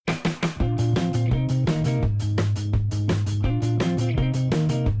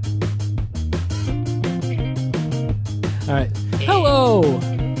All right. Hello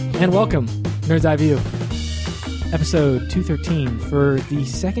and welcome, Nerd's Eye View, episode 213 for the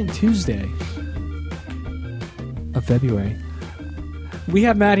second Tuesday of February. We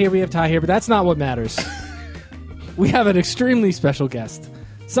have Matt here, we have Ty here, but that's not what matters. We have an extremely special guest.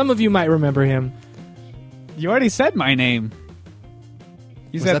 Some of you might remember him. You already said my name.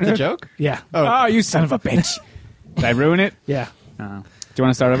 Was that the joke? Yeah. Oh, you son of a bitch. Did I ruin it? Yeah. Do you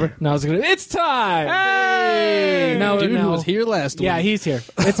want to start over? No, I was gonna. It's time. Hey! No, Dude no. was here last week. Yeah, he's here.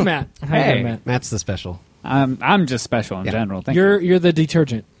 It's Matt. How you Hey. doing, Matt? Matt's the special. I'm just special in Yeah. general. Thank you. You're the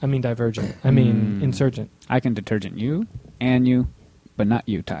detergent. I mean divergent. I mean insurgent. I can detergent you and you, but not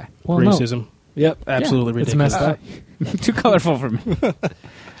you, Ty. Well, no. Racism. Yep. Absolutely It's ridiculous. messed up. Too colorful for me.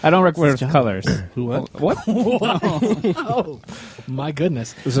 I don't wear colors. Who, what? What? Oh, my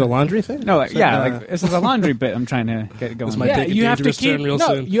goodness. Is it a laundry thing? No, like, this is a laundry bit I'm trying to get going. This might Yeah, take a you have to dangerous keep turn real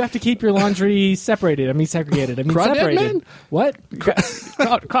soon. you have to keep your laundry separated. I mean segregated. I mean Crawdad, separated. man? What?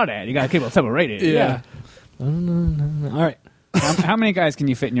 Crawdad, you got to keep it separated. Yeah. All right. How many guys can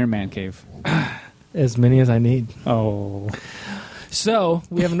you fit in your man cave? As many as I need. Oh. So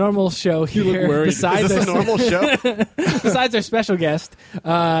we have a normal show here. look worried. Besides Is this a our, normal show? besides our special guest,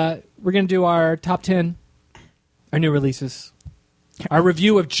 we're going to do our top 10, our new releases, our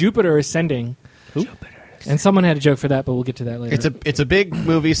review of Jupiter Ascending. And someone had a joke for that, but we'll get to that later. It's a big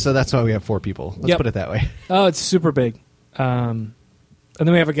movie, so that's why we have 4 people. Let's Yep. put it that way. Oh, it's super big. And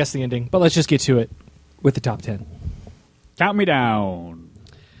then we have a guessing ending. But let's just get to it with the top 10. Count me down.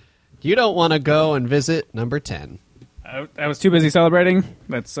 You don't want to go and visit number 10. I was too busy celebrating.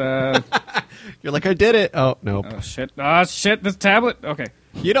 Let's, You're like, I did it. Oh, nope. oh, shit. Oh, shit, this tablet. Okay.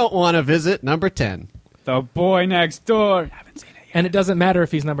 You don't want to visit number 10. The Boy Next Door. Haven't seen it yet. And it doesn't matter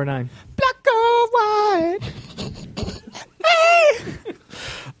if he's number 9. Black or white.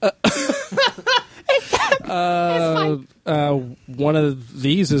 One of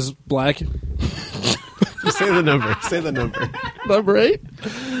these is black. Say the number. Say the number. Number 8.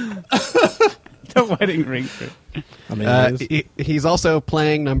 The wedding ring. I mean, it is. He's also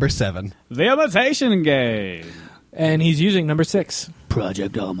playing number 7. The Imitation Game. And he's using number 6.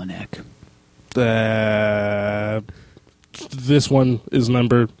 Project Almanac. This one is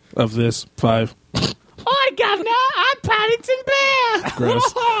number of this 5. Hi, Governor. I'm Paddington Bear.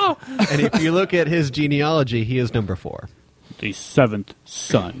 Gross. And if you look at his genealogy, he is number 4. The 7th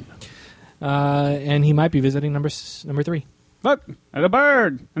son. And he might be visiting number 3. Look, there's a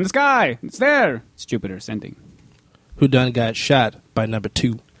bird in the sky. It's there. It's Jupiter Ascending. Who done got shot by number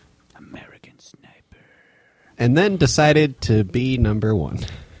 2? American Sniper. And then decided to be number 1.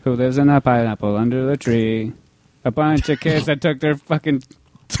 Who lives in a pineapple under the tree? A bunch of kids that took their fucking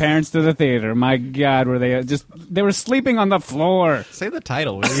parents to the theater. My God, were they were sleeping on the floor. Say the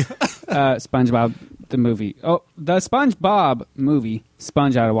title, will you? SpongeBob the movie. Oh, the SpongeBob movie.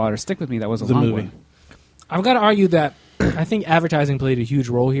 Sponge Out of Water. Stick with me. That was a The long movie. one. I've got to argue that I think advertising played a huge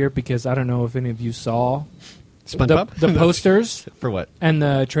role here because I don't know if any of you saw SpongeBob? the posters For what? and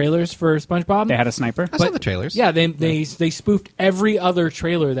the trailers for SpongeBob. They had a sniper. I saw the trailers. Yeah, they spoofed every other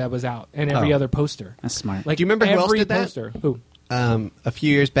trailer that was out and every Oh. other poster. That's smart. Like Do you remember who else every did that? poster. Who? A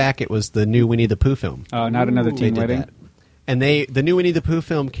few years back, it was the new Winnie the Pooh film. Oh, not another They teen did wedding. that. And the new Winnie the Pooh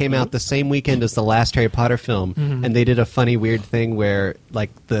film came out the same weekend as the last Harry Potter film, and they did a funny, weird thing where,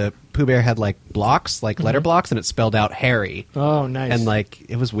 like, the Pooh Bear had, like, blocks, like letter blocks, and it spelled out Harry. Oh, nice. And, like,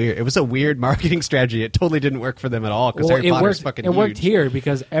 it was weird. It was a weird marketing strategy. It totally didn't work for them at all, because well, Harry Potter's fucking it worked huge. here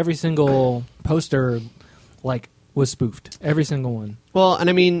because every single poster, like, was spoofed. Every single one. Well, and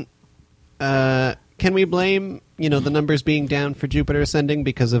I mean, can we blame, the numbers being down for Jupiter Ascending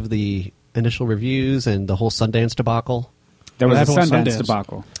because of the initial reviews and the whole Sundance debacle? There was a What happened Sundance with Sundance?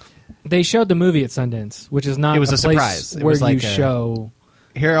 debacle. They showed the movie at Sundance, which is not It was a place surprise. It where was like you a- show.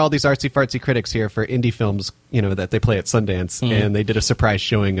 Here are all these artsy-fartsy critics here for indie films, that they play at Sundance, and they did a surprise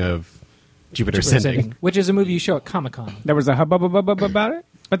showing of Jupiter Ascending. Which is a movie you show at Comic-Con. There was a hubbub about it,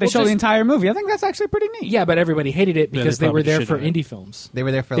 but they Well, showed just- the entire movie. I think that's actually pretty neat. Yeah, but everybody hated it Yeah, because they they were probably there for should've. indie films. They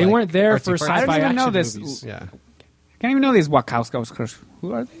were there for They like, weren't there for artsy-fartsy I don't sci-fi even know action this. movies. Yeah. Can't even know these Wachowskis.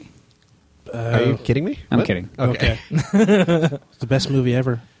 Who are they? Are you kidding me? I'm What? kidding. Okay. It's the best movie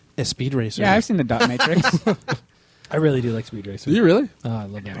ever. A Speed Racer. Yeah, I've seen the Dot Matrix. I really do like Speed Racer. Do you really? Oh, I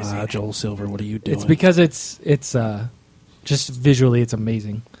love that. Joel Silver, what are you doing? It's because it's just visually it's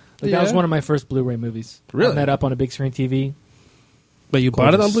amazing. Like, That was Yeah? one of my first Blu-ray movies. Really? Having that up on a big screen TV. But you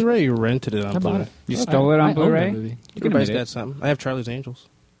bought it on Gorgeous. Blu-ray or you rented it on I bought Blu-ray? it. You stole it on I own that Blu-ray? movie. You can Everybody's admit got it. something. I have Charlie's Angels.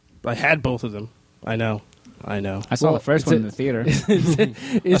 I had both of them. I know. I saw Well, the first is one it- in the theater.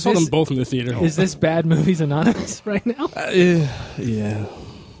 I saw them both in the theater. Is this Bad Movies Anonymous right now? Yeah.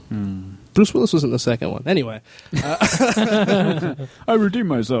 Bruce Willis was in the second one. Anyway, I redeemed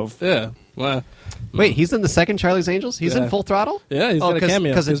myself. yeah. Well, Wait, he's in the second Charlie's Angels? He's in Yeah. Full Throttle? yeah, he's got a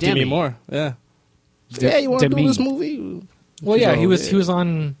cameo. Because of Demi Demi. Moore. Yeah. Yeah, you want to do Demi. this movie? Well, yeah, he was Yeah.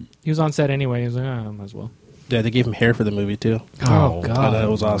 he was on set anyway. He was like, oh, might as well. Yeah, they gave him hair for the movie too. Oh, God. that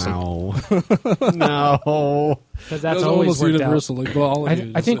was awesome. No. No. Because That that's was always almost worked universal. out. Like, well, all of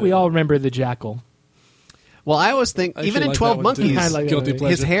you I think just we say- all remember the Jackal. Well, I always think, I even actually in like 12 that one, too. Monkeys, I like that Guilty movie.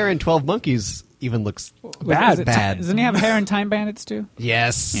 pleasure. his hair in 12 Monkeys even looks Bad. bad. Doesn't he have hair in Time Bandits too?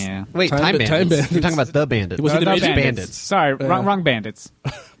 Yes. Yeah. Wait, Time Time Bandits. Bandits. You're talking about The Bandits. Was he the No, Bandits? Bandits. Sorry, wrong Bandits.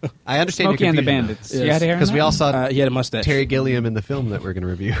 I understand Smokey your and the confusion, Bandits. Yes. You had hair in because we that? all saw He had a mustache. Terry Gilliam in the film that we're going to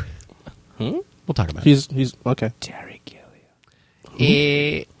review. We'll talk about it. He's okay. Terry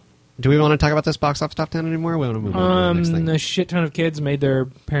Gilliam. Do we want to talk about this box office top 10 anymore? We want to move on to the next thing. A shit ton of kids made their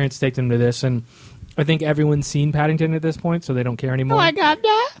parents take them to this, and I think everyone's seen Paddington at this point, so they don't care anymore. Oh my god,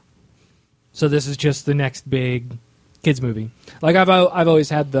 yeah! So this is just the next big kids movie. Like I've always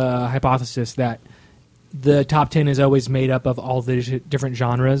had the hypothesis that the top 10 is always made up of all the different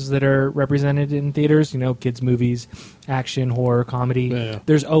genres that are represented in theaters. You know, kids movies, action, horror, comedy. Yeah.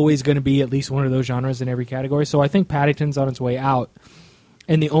 There's always going to be at least one of those genres in every category. So I think Paddington's on its way out.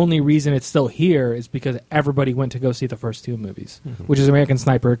 And the only reason it's still here is because everybody went to go see the first two movies, which is American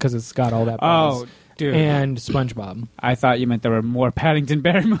Sniper because it's got all that buzz, Oh, dude. and SpongeBob. I thought you meant there were more Paddington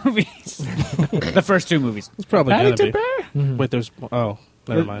Bear movies. The first two movies. It's probably gotta Paddington be. Bear? Mm-hmm. Wait, there's. Oh,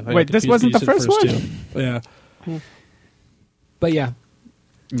 never mind. I Wait, got this confused. wasn't You the said first one? two. Yeah. But yeah.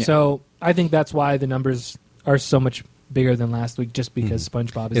 Yeah. So I think that's why the numbers are so much bigger than last week, just because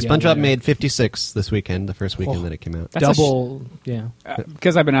SpongeBob is Yeah, the SpongeBob outlier. made 56 this weekend, the first weekend Oh. that it came out. That's a double. Yeah.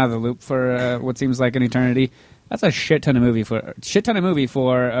 Because I've been out of the loop for what seems like an eternity. That's a shit ton of movie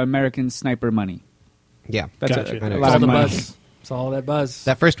for American Sniper money. Yeah. That's Gotcha. a I know. It's lot all of the money. buzz. It's all that buzz.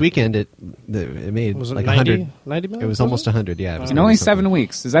 That first weekend, it made Was it like 90? 100. 90 million? It was almost 100, yeah. It was In only 90 something. 7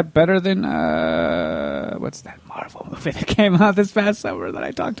 weeks. Is that better than what's that Marvel movie that came out this past summer that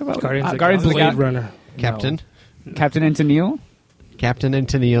I talked about? Guardians of the Guardians of the Blade Galaxy. Runner. Captain. Captain and Tennille. Captain and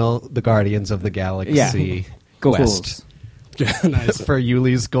Tennille, the Guardians of the Galaxy. Go Quest. Nice. For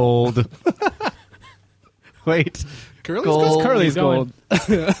Yuli's Gold. Wait. Curly's Gold. Curly's Going.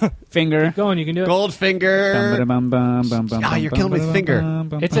 gold. Finger. Go on, you can do it. Goldfinger. you're killing me with finger.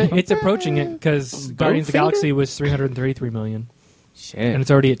 It's approaching it because Guardians of the Galaxy was 333 million, Shit. and it's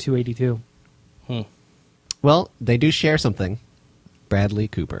already at 282. Well, they do share something. Bradley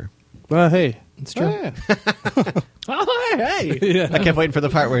Cooper. Hey. It's true. Oh, yeah. Oh, hey! Yeah. I kept waiting for the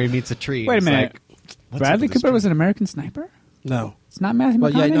part where he meets a tree. Wait a It's minute. like, what's Bradley up with this Cooper was an American sniper? No. It's not Matthew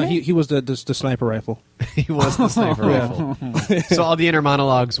Well, yeah, no, McConaughey? he was the sniper rifle. tree? He was the sniper rifle. So all the inner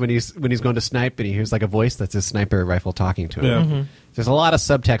monologues when he's going to snipe and he hears like a voice that's his sniper rifle talking to him. Yeah. Mm-hmm. There's a lot of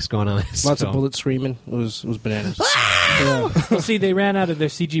subtext going on. In this Lots film. of bullets screaming. It was bananas. Well, see, they ran out of their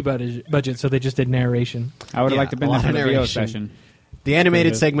CG budget, so they just did narration. I would have Yeah, liked to have been a there lot for of the VO narration. session. The animated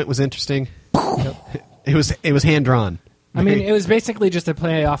Very good. segment was interesting. It was hand drawn. I mean, it was basically just a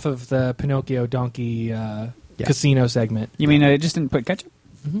play off of the Pinocchio Donkey casino segment. You mean it just didn't put ketchup?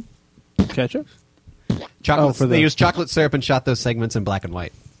 Ketchup? Chocolate. for They the- used chocolate syrup and shot those segments in black and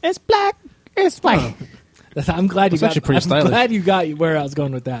white. It's black. It's white. I'm glad you That's actually got. pretty I'm stylish. glad you got where I was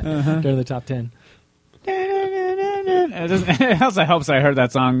going with that during the top 10. It also helps I heard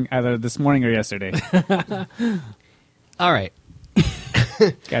that song either this morning or yesterday. All right.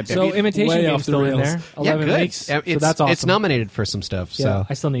 God damn So it. Imitation Way Game's off the still in rails. there. Yeah, 11 good. weeks. It's, so that's awesome. It's nominated for some stuff. Yeah, So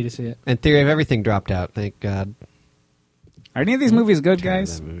I still need to see it. and Theory of Everything dropped out. Thank God. Are any of these movies good, Tired of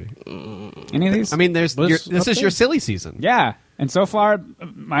guys? that movie. Any of these? I mean, this What's is up your there? silly season. yeah. And so far,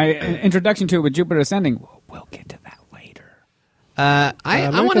 my introduction to it with Jupiter Ascending, we'll get to that later. I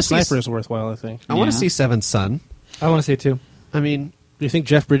want to see. Sniper is worthwhile, I think. I want Yeah. to see Seventh Son. I want to see it too. I mean, Do you think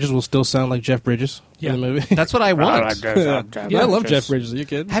Jeff Bridges will still sound like Jeff Bridges Yeah. in the movie? that's what I want. Yeah, I love Jeff Bridges. Are you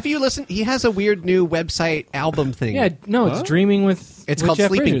kidding? Have you listened? He has a weird new website album thing. Yeah, no, it's Huh? Dreaming with. It's with called Jeff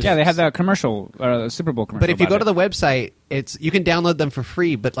Sleeping Bridges. Yeah, they had that commercial, the Super Bowl commercial. But if you go to about the website, you can download them for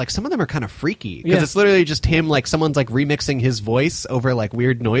free. But like some of them are kind of freaky because Yeah. it's literally just him. Like someone's like remixing his voice over like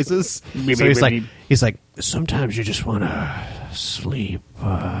weird noises. Beep, So beep, he's beep, like, beep. sometimes you just want to sleep,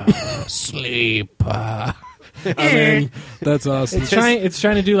 sleep. I mean, that's awesome. It's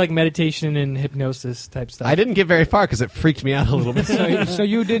trying to do like meditation and hypnosis type stuff. I didn't get very far because it freaked me out a little bit. So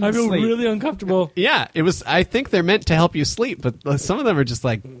you didn't I feel sleep. really uncomfortable. Yeah, it was. I think they're meant to help you sleep, but some of them are just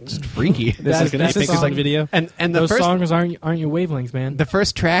just freaky. That's like an that's epic a song. video. And the Those first songs aren't your wavelengths, man. the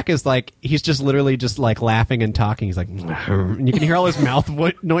first track is like he's just literally just like laughing and talking. He's like, and you can hear all his mouth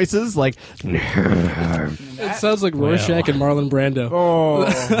noises, like. It sounds like Rorschach and Marlon Brando.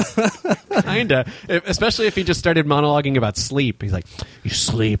 Oh, Kinda, especially if he just started monologuing about sleep. He's like, "You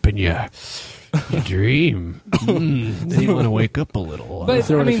sleep and you dream. Then you want to wake up a little." But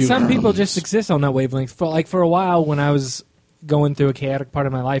throw I in a mean, few some people crumbs. just exist on that wavelength. For a while, when I was going through a chaotic part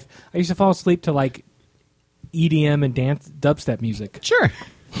of my life, I used to fall asleep to like EDM and dance dubstep music. Sure.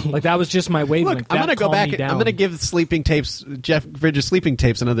 Like that was just my wavelength. Look, I'm That gonna go calmed back. me down. I'm gonna give Jeff Bridges sleeping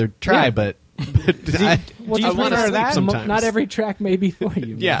tapes another try, Yeah. but I do you want to prefer sleep that? sometimes. Not every track may be for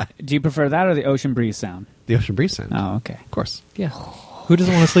you. man. Yeah, do you prefer that or the ocean breeze sound? the ocean breeze sound. Oh, okay. Of course. Yeah. Who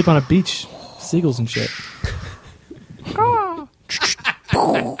doesn't want to sleep on a beach? Seagulls and shit.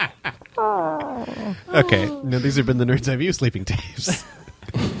 Okay. No, these have been the Nerds Eye View sleeping tapes,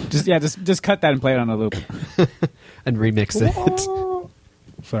 Just cut that and play it on a loop. and remix it.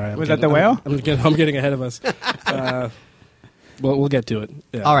 Sorry, Was that the whale? I'm getting ahead of us. Well, we'll get to it.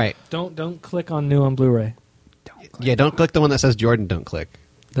 Yeah. All right. Don't click on new on Blu-ray. Yeah, don't click the one that says Jordan. Don't click.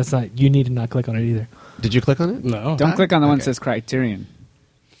 That's not. You need to not click on it either. Did you click on it? No. Don't click on the one that Okay. says Criterion.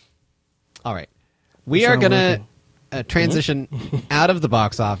 All right. We It's are not going to working. transition out of the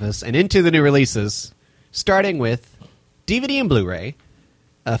box office and into the new releases, starting with DVD and Blu-ray,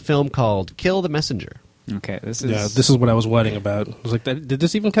 a film called Kill the Messenger. Okay, this Yeah, this is what I was wetting about. I was like, did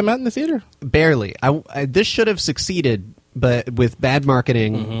this even come out in the theater? Barely. This should have succeeded, but with bad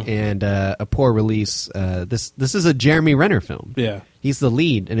marketing and a poor release, this is a Jeremy Renner film. Yeah. He's the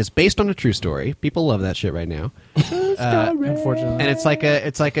lead, and it's based on a true story. People love that shit right now. Unfortunately. And it's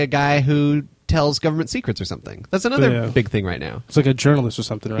like a guy who tells government secrets or something. That's another Yeah. big thing right now. It's like a journalist or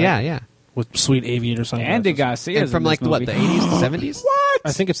something, right? Yeah, yeah. With sweet aviator sunglasses. Andy Garcia. And from like the 80s to 70s? What?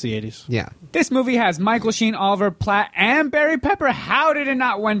 I think it's the 80s. Yeah. This movie has Michael Sheen, Oliver Platt, and Barry Pepper. How did it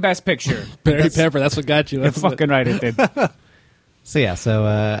not win Best Picture? Barry Pepper, that's what got you. You're That's fucking right, it did.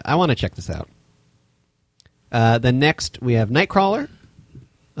 So I want to check this out. Then next we have Nightcrawler,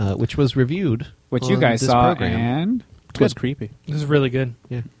 which was reviewed. What you on guys this saw, program. and It was creepy. This is really good.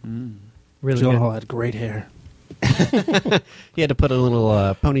 Yeah. Really Gyllenhaal good. had great hair. He had to put a little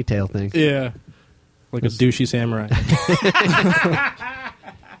ponytail thing. Yeah. Like a douchey samurai.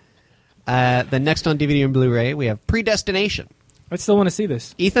 Then next on DVD and Blu-ray we have Predestination. I still want to see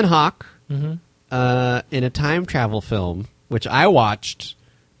this. Ethan Hawke Mm-hmm. in a time travel film, which I watched,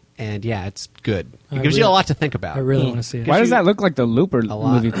 and yeah, it's good. It I gives you a really- lot to think about. I really want to see it. why does that look like the Looper A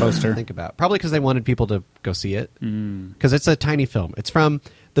lot movie poster? to think about. Probably because they wanted people to go see it. Mm. Because it's a tiny film. It's from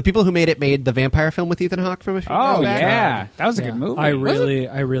the people who made the vampire film with Ethan Hawke from a few Oh years back. yeah, that was a Yeah. good movie.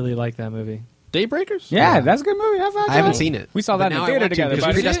 I really like that movie. Daybreakers? yeah, that's a good movie. I haven't seen it. We saw But that in now the I theater want to, together, because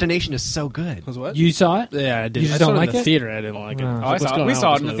buddy. Predestination is so good. Was what? You saw it? Yeah, I did. You just I saw don't it like in the it? theater. I didn't like it. Oh. Oh, What's going we on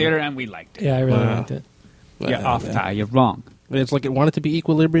saw with it in the this theater movie? and we liked it. Yeah, I really Wow. liked it. You're off, Ty. You're wrong. It's like it wanted to be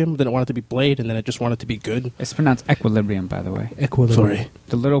Equilibrium, then it wanted to be Blade, and then it just wanted to be good. It's pronounced Equilibrium, by the way. Equilibrium. Sorry.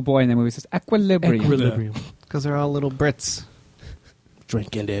 The little boy in the movie says Equilibrium. Equilibrium. Because they're all little Brits.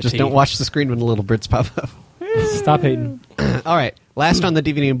 Drinking their Just tea. don't watch the screen when the little Brits pop up. Stop hating. All right. Last on the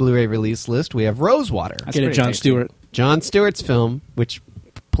DVD and Blu-ray release list, we have Rosewater. That's Get it, pretty John tasty. Stewart. John Stewart's film, which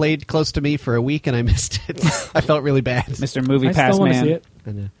played close to me for a week and I missed it. I felt really bad. Mr. Movie I Pass still want to Man. see it.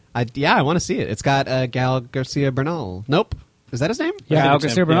 And, I want to see it. It's got Gal Garcia Bernal. Nope. Is that his name? Yeah, Gal it's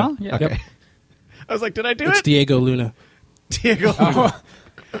Garcia him, Bernal? yeah. Yeah. Okay. Yep. I was like, did I do It's it? Diego Luna. Diego. I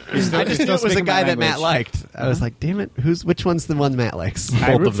just knew it was a speaking guy my that Matt language. liked. I was like, damn it, which one's the one Matt likes?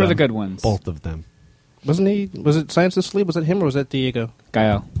 I root of for the them. good ones. Both of them. Wasn't he? Was it Science of Sleep? Was that him or was that Diego?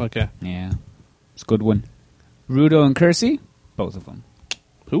 Gael. Okay. Yeah. It's a good one. Rudo and Kersey? Both of them.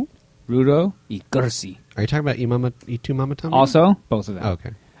 Who? Rudo and Kersey. Are you talking about E2 Mama Tummy? Also, both of them. Oh, okay.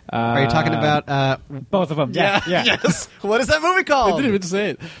 Are you talking about... both of them? Yeah. Yeah. Yes. What is that movie I called? didn't even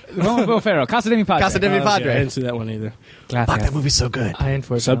say it. The one with Will Ferrell. Casa de mi Padre. Casa de mi Oh, Padre. I didn't see that one either. Fuck, that movie's so good. I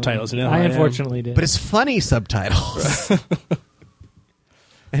unfortunately. Subtitles, you know how I I am. unfortunately did. But it's funny subtitles.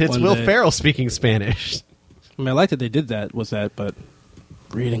 And it's One Will day. Ferrell speaking Spanish. I mean, I like that they did that with that, but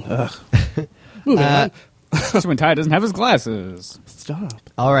reading, ugh. Moving on. Especially when Ty doesn't have his glasses. Stop.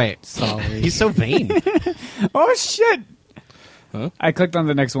 All right. Sorry. He's so vain. Oh, shit. Huh? I clicked on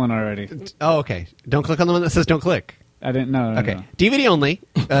the next one already. Oh, okay. Don't click on the one that says don't click. I didn't know. Okay. DVD only.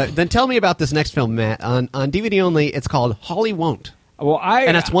 Then tell me about this next film, Matt. On DVD only, it's called Holly Won't. Well,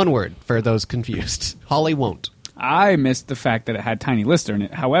 And that's one word for those confused. Holly Won't. I missed the fact that it had Tiny Lister in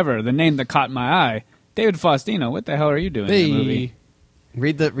it. However, the name that caught my eye, David Faustino. What the hell are you doing in the movie?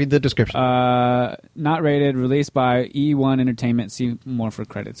 Read the description. Not rated, released by E1 Entertainment. See more for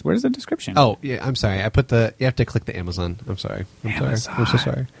credits. Where's the description? Oh, yeah, I'm sorry. You have to click the Amazon. I'm sorry. I'm so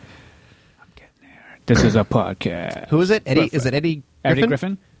sorry. This is a podcast. Who is it? Eddie? Is it Eddie Griffin? Eddie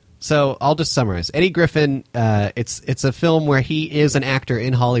Griffin? So I'll just summarize. Eddie Griffin, it's a film where he is an actor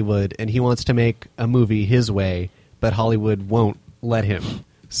in Hollywood and he wants to make a movie his way, but Hollywood won't let him.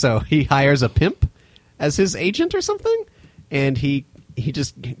 So he hires a pimp as his agent or something, and he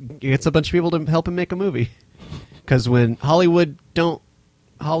just gets a bunch of people to help him make a movie. Because when Hollywood don't,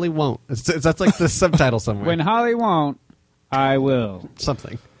 Holly won't. That's like the subtitle somewhere. When Holly won't, I will.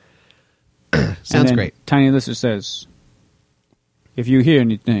 Something. And Sounds then great. Tiny Lister says, if you hear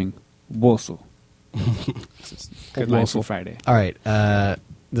anything, whistle. Good night for Friday. All right.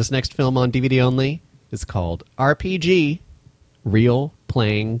 This next film on DVD only is called RPG Real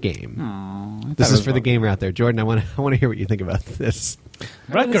Playing Game. Aww, This is for the gamer out there. Jordan, I want to hear what you think about this.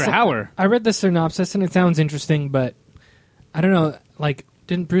 Rutger Hauer. I read the synopsis and it sounds interesting, but I don't know. Like,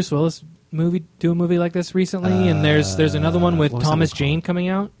 didn't Bruce Willis do a movie like this recently? And there's another one with what was that Thomas one Jane coming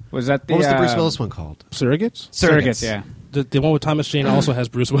out. Was that the What was the Bruce Willis one called? Surrogates? Surrogates, yeah. The one with Thomas Jane also has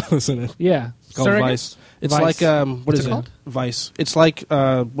Bruce Willis in it. Yeah, It's called Surrogates? Vice. It's Vice. like what What's is it it called? Vice. It's like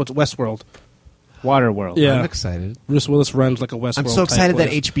what's Westworld. Waterworld. Yeah. I'm excited. Bruce Willis runs like a Westworld. I'm so excited type that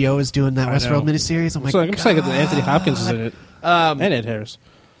place. HBO is doing that I Westworld know. miniseries. I'm I'm excited that Anthony Hopkins is in it Um, and Ed Harris.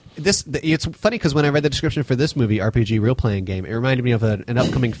 It's funny because when I read the description for this movie, RPG Real Playing Game, it reminded me of an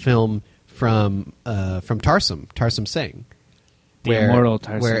upcoming film from Tarsum Singh. The immortal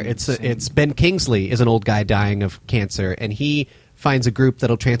Tarsum where Singh. it's Ben Kingsley is an old guy dying of cancer, and he finds a group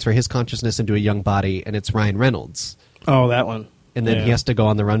that'll transfer his consciousness into a young body, and it's Ryan Reynolds. Oh, that one. And then Yeah. he has to go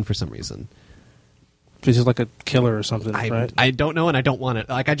on the run for some reason. Because he's like a killer or something, right? I don't know, and I don't want it.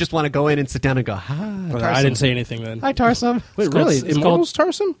 Like, I just want to go in and sit down and go, hi, But Tarsum. I didn't say anything then. Hi, Tarsum. Wait, It's really? called- it's Immortals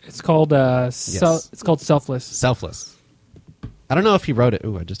Tarsum? it's called it's called Selfless. Selfless. I don't know if he wrote it.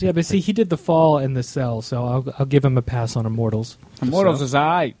 Ooh, I just Yeah, but see, he did The Fall and The Cell, so I'll give him a pass on Immortals. Immortals is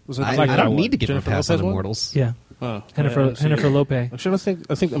I. Was it I like that don't one? need to give him a Jennifer pass on Lopez one? Immortals. Yeah, Oh, Jennifer Lopez. Actually,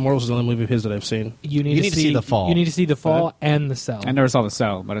 I think Immortals is the only movie of his that I've seen. You need, You need to see The Fall. You need to see The Fall and The Cell. I never saw The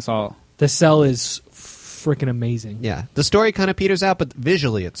Cell, but I saw... The Cell is freaking amazing. Yeah, the story kind of peters out, but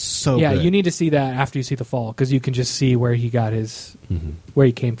visually it's so Yeah, good. you need to see that after you see The Fall because you can just see where he got his where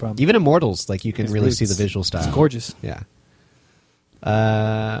he came from. Even Immortals, like you can His really roots. see the visual style. It's gorgeous. Yeah.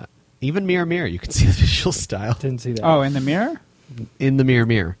 Even Mirror Mirror, you can see the visual style Didn't see that. Oh, in the mirror? in the Mirror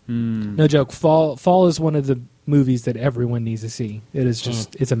Mirror. No joke. Fall is one of the movies that everyone needs to see. It is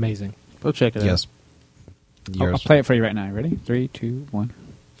just it's amazing. Go check it Yes. I'll play it for you right now. Ready? 3, 2, 1.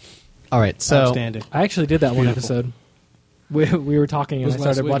 All right, out. so Outstanding. I actually did that one Beautiful. episode. We were talking and It I was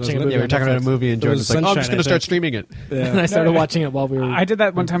last started week, watching a wasn't it? movie. yeah, we're on talking about a Netflix. movie, and It was Jordan's like, "Oh, I'm just Sunshine, going to I start think. streaming it." And I started watching it while we were. I did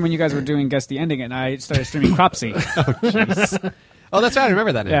that one time when you guys were doing Guess the Ending, and I started streaming Cropsy. Oh, that's right. I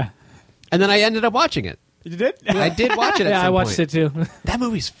remember that now. Yeah. And then I ended up watching it. You did? I did watch it. At yeah, some I watched point. it too. That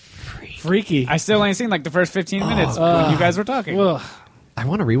movie's free. Freaky. I still ain't seen like the first 15 minutes when you guys were talking. Ugh. I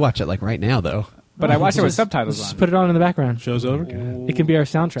want to rewatch it like right now, though. But I watched it with Just- subtitles Just on. put it on in the background. Show's over. It can be our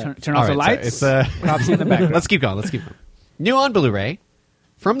soundtrack. Turn off the All right, lights. so Cropsy in the background. Let's keep going. Let's keep going. New on Blu-ray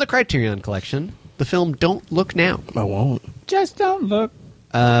from the Criterion Collection, the film Don't Look Now. I won't. Just don't look.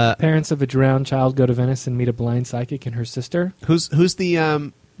 Parents of a drowned child go to Venice and meet a blind psychic and her sister. Who's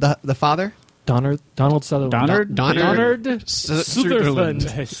the father? Donald Sutherland. Donard? Donard Sutherland. Sutherland.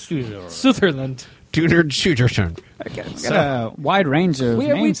 Donard Sutherland. Got a wide range of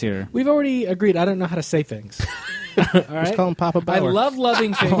names here. We've already agreed. I don't know how to say things. All right. Let's call him Papa I Bauer. love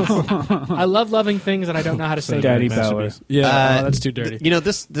loving things. I love loving things, and I don't know how to say Daddy them. Bauer. Masterpiece. Yeah, that's too dirty. You know,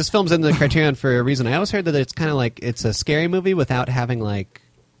 this film's in the Criterion for a reason. I always heard that it's kind of like it's a scary movie without having like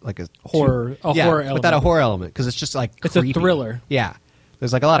a Horror element. without a horror element because it's just like It's a creepy. thriller. Yeah,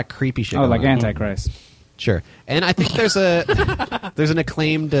 there's like a lot of creepy shit. Oh, like going on. Antichrist. Sure, and I think there's an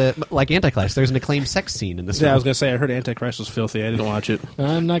acclaimed like Antichrist. There's an acclaimed sex scene in this Yeah, I film. was gonna say I heard Antichrist was filthy. I didn't watch it.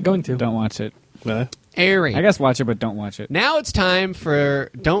 I'm not going to. Don't watch it. Airing. I guess watch it, but don't watch it. Now it's time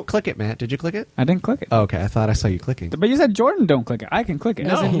for Don't Click It, Matt. Did you click it? I didn't click it. Oh, okay, I thought I saw you clicking. But you said Jordan don't click it. I can click it.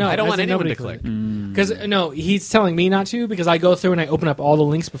 As in, no, I don't as want in anyone nobody to click. Because no, he's telling me not to because I go through and I open up all the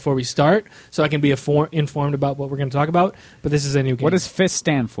links before we start, so I can be informed about what we're going to talk about. But this is a new game. What does FIST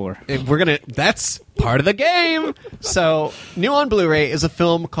stand for? That's part of the game. So, new on Blu-ray is a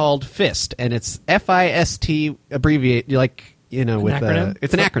film called Fist, and it's FIST abbreviate, like, you know, with acronym?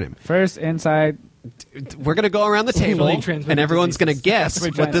 it's an acronym. First Inside we're going to go around the table, Sexually transmitted and everyone's going to diseases. guess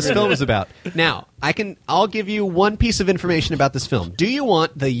Sexually what this transmitted. film is about. Now, I'll give you one piece of information about this film. Do you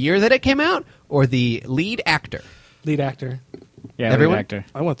want the year that it came out or the lead actor? Lead actor. Yeah, Everyone? lead actor.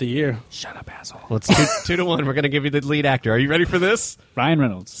 I want the year. Shut up, asshole. Well, it's 2 to 1. We're going to give you the lead actor. Are you ready for this? Ryan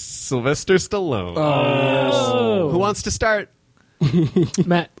Reynolds. Sylvester Stallone. Oh. Who wants to start?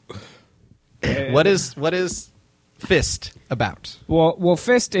 Matt. What is Fist about? Well,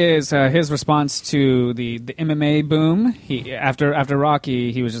 Fist is his response to the MMA boom. He after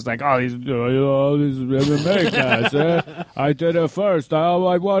Rocky, he was just like, these MMA guys. I did it first. I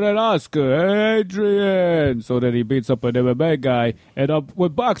won an Oscar, Adrian. So then he beats up an MMA guy and up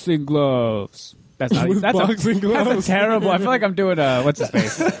with boxing gloves. That's not With boxing gloves? That's a terrible. I feel like I'm doing what's his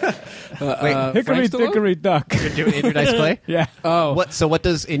face? Hickory Frank Stallone? dickory duck. You're doing Andrew Dice Clay? Yeah. Oh, What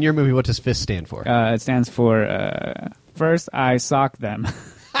does in your movie? What does Fist stand for? It stands for first I sock them.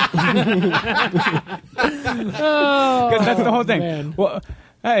 Because that's the whole thing. man. Well,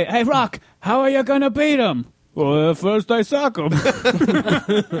 hey, Rock, how are you gonna beat him? Well, first I sock him. All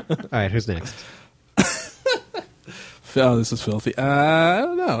right, who's next? oh, this is filthy. I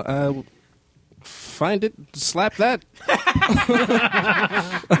don't know. Find it, slap that.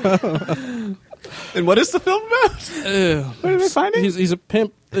 And what is the film about? What did they find it? He's a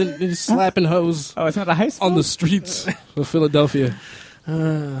pimp and he's slapping hoes Oh, it's not a high school. on the streets of Philadelphia.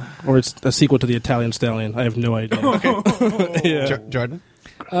 Or it's a sequel to the Italian Stallion. I have no idea. Yeah. Jordan?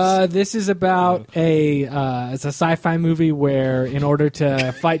 This is about it's a sci-fi movie where, in order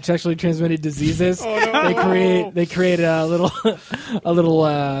to fight sexually transmitted diseases, they create a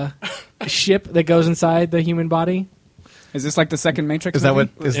little ship that goes inside the human body. Is this like the second Matrix? Is that what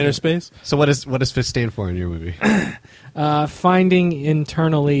movie? is Inner space? So what does Fist stand for in your movie? Finding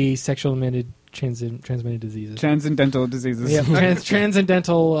internally sexually transmitted diseases. Transcendental diseases? Yeah,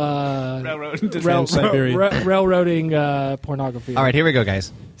 transcendental Railroad. Siberia. railroading pornography. All right, here we go,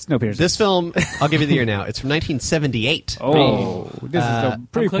 guys. Snowpiercer. This film, I'll give you the year now. It's from 1978. Oh, this is a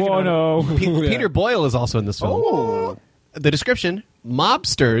pre-porno. Peter Boyle is also in this film. Oh. The description: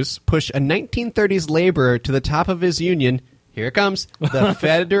 mobsters push a 1930s laborer to the top of his union. Here it comes. The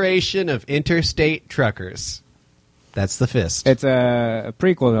Federation of Interstate Truckers. That's the Fist. It's a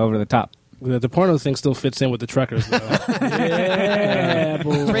prequel to Over the Top. The porno thing still fits in with the truckers, though. Yeah,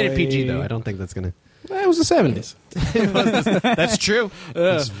 boy. It's rated PG, though. I don't think that's going to... It was the 70s. That's true.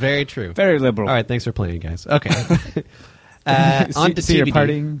 It's very true. Very liberal. All right, thanks for playing, guys. Okay. On to See your TVD.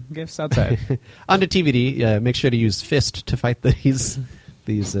 parting gifts outside. On to TVD. Make sure to use Fist to fight these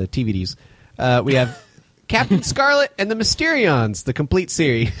TVDs. We have Captain Scarlet and the Mysterions, the complete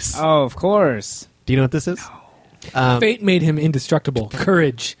series. Oh, of course. Do you know what this is? Fate made him indestructible.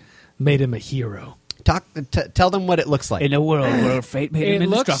 Courage made him a hero. Tell them what it looks like. In a world where fate made him It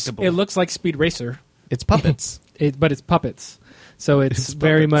indestructible. looks like Speed Racer, It's puppets. but it's puppets. So it's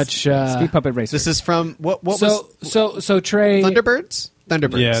very much. Speed Puppet Racer. This is from what was So Trey. Thunderbirds?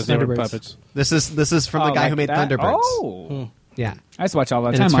 Thunderbirds. Yeah, they were Thunderbirds. puppets. This is from the guy who made that? Thunderbirds. Oh. Yeah. I used to watch all the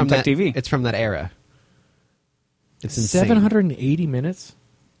And time it's on from Tech that TV. It's from that era. It's insane. 780 minutes.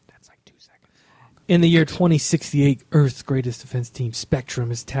 That's like 2 seconds. In the year 2068, Earth's greatest defense team,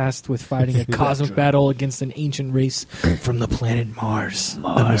 Spectrum, is tasked with fighting a cosmic battle against an ancient race from the planet Mars. The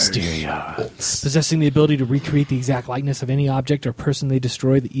Mysterions. Possessing the ability to recreate the exact likeness of any object or person they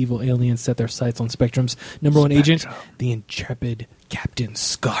destroy, the evil aliens set their sights on Spectrum's number one agent, the intrepid Captain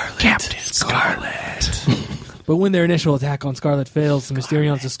Scarlet. But when their initial attack on Scarlet fails, the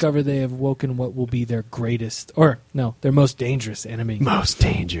Mysterions discover they have woken what will be their their most dangerous enemy. Most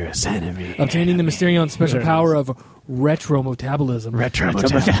dangerous enemy. Obtaining the Mysterion's special power of retrometabolism.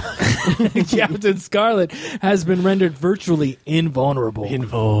 Captain Scarlet has been rendered virtually invulnerable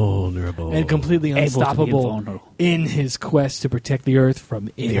Invulnerable. and completely Able to be unstoppable invulnerable. in his quest to protect the Earth from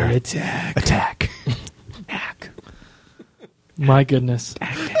inner attack. Attack. My goodness.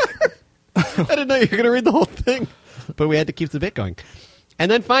 I didn't know you were going to read the whole thing, but we had to keep the bit going.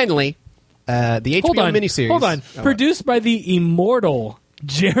 And then finally, the HBO Hold on. miniseries. Hold on. Oh, Produced by the immortal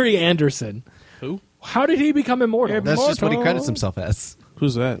Jerry Anderson. Who? How did he become immortal? that's just what he credits himself as.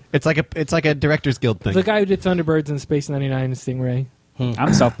 Who's that? It's like a Directors Guild thing. The guy who did Thunderbirds and Space 99 and Stingray.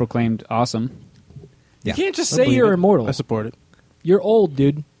 I'm self-proclaimed awesome. Yeah. You can't just I say believe you're it. immortal. I support it. You're old,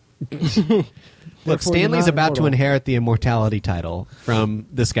 dude. Look, Therefore, you're Stanley's not about to immortal. inherit the immortality title from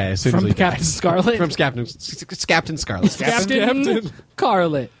this guy as soon as From he Captain dies. Scarlet? From Captain Scarlet. Captain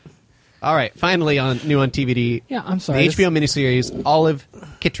Scarlet. All right, finally new on TVD. Yeah, I'm sorry. The HBO miniseries Olive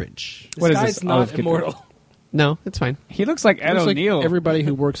Kittredge. This What is guy's this? not Olive Kittredge. immortal. No, it's fine. He looks like Ed Looks like O'Neill. everybody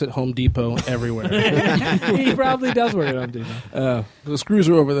who works at Home Depot everywhere. He probably does work at Home Depot. The screws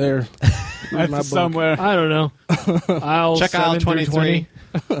are over there. my book. somewhere. I don't know. Aisle Check aisle 7 through 23.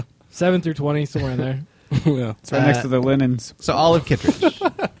 7 through 20, somewhere in there. Yeah. It's right next to the linens. So Olive Kittredge.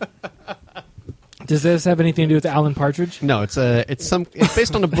 Does this have anything to do with Alan Partridge? No, it's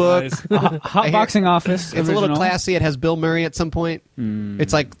based on a book. Nice. Hot hear- Boxing Office. It's a little original. classy. It has Bill Murray at some point.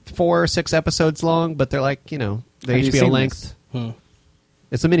 It's like 4 or 6 episodes long, but they're like, they're Have you HBO seen length. this?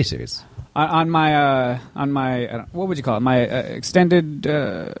 It's a miniseries. On my what would you call it? My extended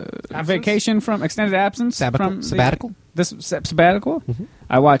vacation from extended absence from Sabbatical? sabbatical.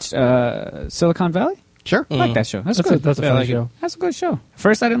 I watched Silicon Valley. Sure. I like that show. That's good. That's a Yeah, I funny like it. show. That's a good show.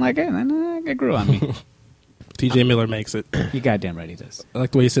 First, I didn't like it, and then it grew on me. TJ Miller makes it. You goddamn right he does. I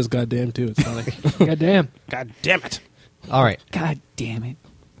like the way he says "goddamn" too. It's funny. God damn. God damn it! All right. God damn it.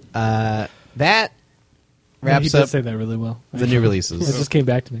 That Yeah, he wraps does up say that really well. the new It releases. just came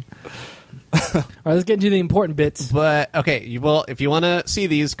back to me. All right, let's get into the important bits. But, okay, if you want to see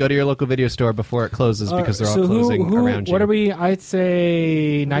these, go to your local video store before it closes because they're all So closing around you. What are we? I'd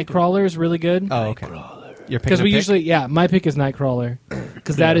say Nightcrawler is really good. Oh, okay. You're picking Because a we pick? usually, my pick is Nightcrawler.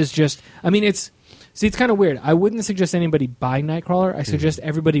 Because that is just, it's kind of weird. I wouldn't suggest anybody buy Nightcrawler. I suggest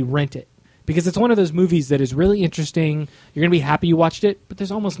everybody rent it. Because it's one of those movies that is really interesting. You're going to be happy you watched it, but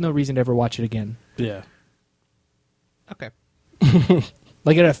there's almost no reason to ever watch it again. Yeah. Okay.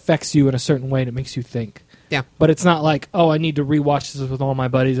 Like, it affects you in a certain way and it makes you think. Yeah. But it's not like, I need to rewatch this with all my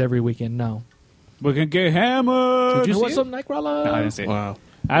buddies every weekend. No. We can get hammered. Did you see watch it? some Nightcrawler? No, I didn't see it. Wow.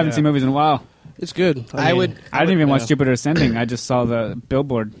 I haven't Yeah. seen movies in a while. It's good. I would- I didn't even watch yeah. Jupiter Ascending. I just saw the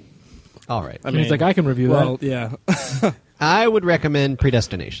billboard. All right. I mean, it's like I can review well, that. yeah. I would recommend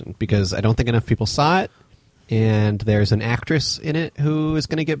Predestination because I don't think enough people saw it. And there's an actress in it who is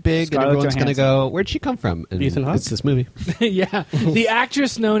going to get big, Scarlett and everyone's going to Johansson. go, "Where'd she come from?" And Ethan Hawke? It's this movie. Yeah. The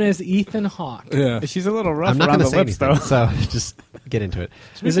actress known as Ethan Hawke. Yeah. She's a little rough I'm not around going to the say lips, anything, though. so just get into it.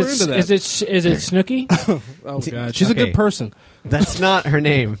 Is We're into that. it Snooki? Oh god, she's a Okay. good person. That's not her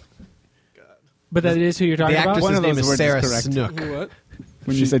name. But that is who you're talking The about? actress's One of name those is words is Sarah correct. Snook. What?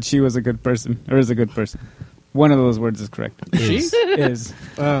 When you said she was a good person, or is a good person. One of those words is correct. Is. Is.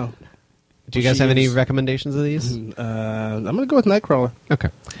 Oh. Do you guys She have any is- recommendations of these? I'm gonna go with Nightcrawler. Okay.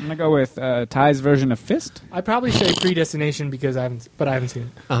 I'm going to go with Ty's version of Fist. I'd probably say Predestination because I haven't seen it.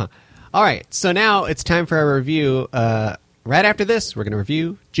 Uh-huh. All right. So now it's time for our review. Right after this, we're going to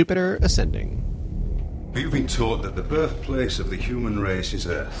review Jupiter Ascending. We've been taught that the birthplace of the human race is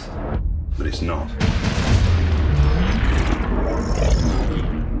Earth, but it's not.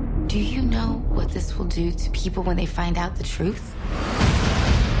 Do you know what this will do to people when they find out the truth?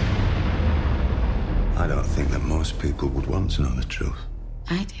 I don't think that most people would want to know the truth.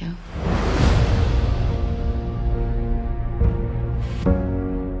 I do.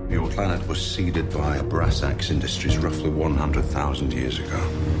 Your planet was seeded by brass axe industries roughly 100,000 years ago.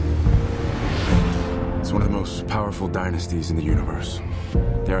 It's one of the most powerful dynasties in the universe.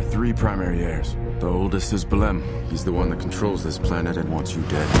 There are 3 primary heirs. The oldest is Belem. He's the one that controls this planet and wants you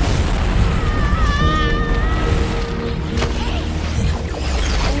dead.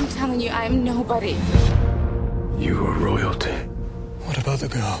 I'm telling you, I am nobody. You are royalty. What about the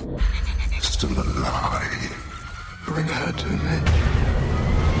girl? Still alive. Bring her to me.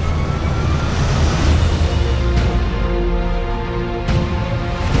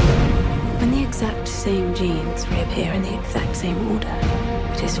 When the exact same genes reappear in the exact same order,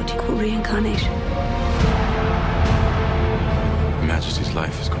 it is what you call reincarnation. Her Majesty's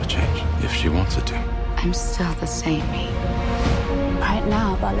life is going to change if she wants it to. I'm still the same me. Right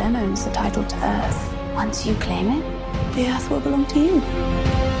now, Balem owns the title to Earth. Once you claim it, the Earth will belong to you.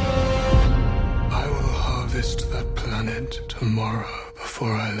 I will harvest that planet tomorrow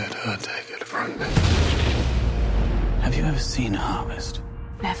before I let her take it from me. Have you ever seen a harvest?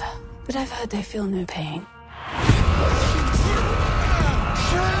 Never. But I've heard they feel no pain.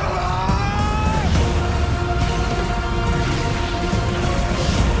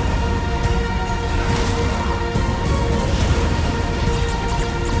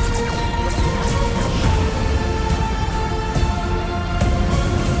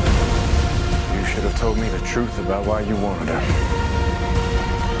 You should have told me the truth about why you wanted her.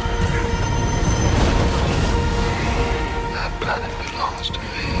 That planet belongs to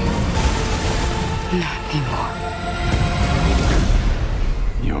me. Not anymore.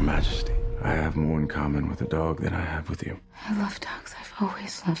 Your Majesty, I have more in common with a dog than I have with you. I love dogs. I've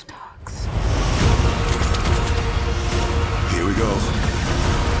always loved dogs. Here we go.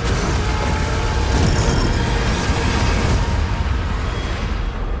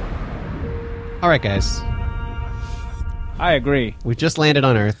 All right, guys. I agree. We just landed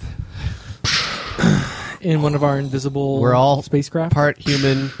on Earth. In one of our invisible We're all spacecraft. part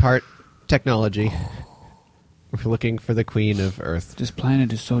human, part technology. We're looking for the queen of Earth. This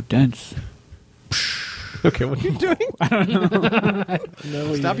planet is so dense. Okay, what are you doing? I don't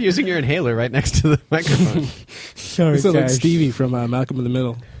know. Stop using your inhaler right next to the microphone. Sorry, This is like Stevie from Malcolm in the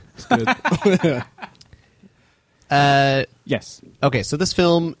Middle. It's good. Yes. Okay, so this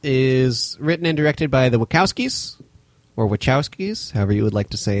film is written and directed by the Wachowskis, or Wachowskis, however you would like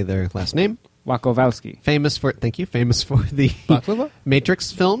to say their last name. Wachowski. Famous for the Baklava?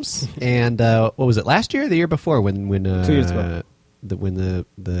 Matrix films, and what was it, last year or the year before when 2 years ago.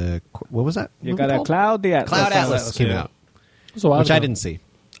 The what was that? You movie got a called? Cloud the Atlas. Cloud Atlas Atlas, came yeah. out, It was a while which I ago. didn't see.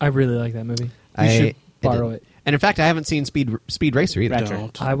 I really like that movie. You I should borrow didn't. it. And in fact, I haven't seen Speed Racer either. Retro.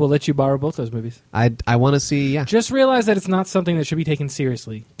 Don't. I will let you borrow both those movies. I want to see. Yeah, Just realize that it's not something that should be taken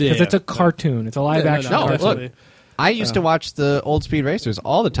seriously because Yeah, it's a yeah. cartoon. It's a live action no, cartoon. look. I used to watch the old Speed Racers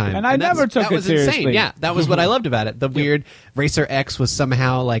all the time, And I never took that it was insane. seriously. Yeah, that was what I loved about it. The weird Racer X was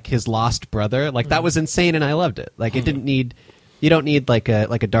somehow like his lost brother. Like that was insane, and I loved it. Like it didn't need. You don't need like a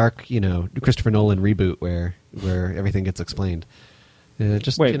dark, Christopher Nolan reboot where everything gets explained.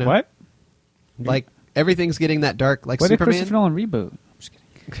 Just Wait, what? Like everything's getting that dark, like What did Superman. Christopher Nolan reboot? I'm just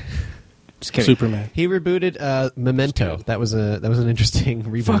kidding. Just kidding. Superman. He rebooted Memento. That was an interesting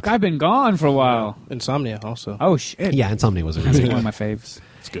reboot. Fuck, I've been gone for a while. Insomnia also. Oh, shit. Yeah, Insomnia was a That's reboot. one of my faves.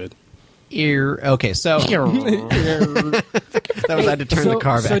 It's good. Okay, so that was I had to turn the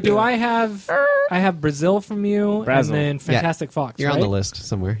car back. So do I have Brazil from you Brazil. and then Fantastic Fox, You're right? on the list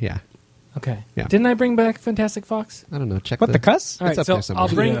somewhere. Yeah, Okay. Yeah. Didn't I bring back Fantastic Fox? I don't know. Check What, the cuss? All right, up so there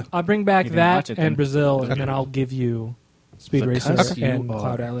somewhere. I'll bring back You didn't watch that it, then. and Brazil, and Okay. then I'll give you Speed The Racer cuss you and are.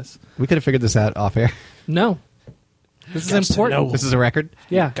 Cloud Atlas. We could have figured this out off air. No, this is Gots to important. know. This is a record.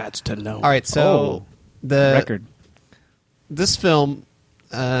 Yeah. Gots to know. All right, so the Record. this film,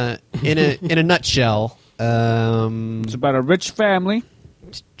 in a nutshell, It's about a rich family.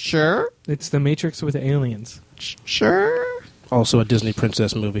 sure, It's the Matrix with aliens. sure, Also a Disney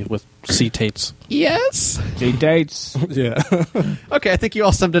princess movie with C-Tates. yes. They dates. Yeah. Okay, I think you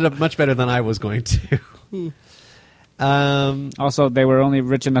all summed it up much better than I was going to. Also, they were only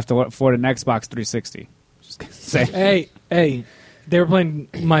rich enough to afford an Xbox 360. Just gonna say. Hey, they were playing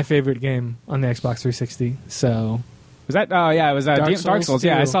my favorite game on the Xbox 360. So Was that? Oh, yeah, it was Dark Dark Souls.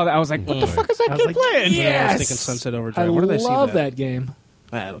 Yeah, I 2. saw that. I was like, what the fuck is that I was kid like, playing? Yeah, I was yes, thinking Sunset I Overdrive. Where did I see love that? that game.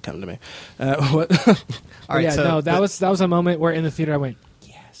 It'll come to me. What? All right, yeah, so no, that was a moment where in the theater I went,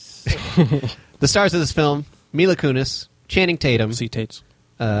 yes. the stars of this film: Mila Kunis, Channing Tatum, C-Tates.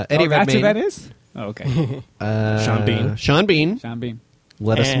 Eddie Oh, that's who Redmayne, that is? Oh, okay. Sean Bean. Sean Bean. Sean Bean.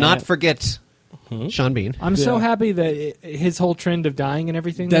 Let us And- not forget Sean Bean. I'm so Yeah. happy that his whole trend of dying and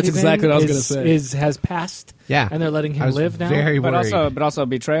everything. That's that he's exactly in what I was gonna say. has passed. Yeah, and they're letting I him was live now. Very But worried. also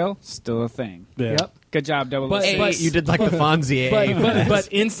betrayal, still a thing. Yeah. Yep. Good job, Double But- Six. but- you did like the Fonzie. But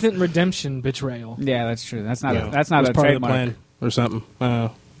instant redemption betrayal. Yeah, that's true. That's not Yeah. a, that's not It was a part of the trademark. plan or something.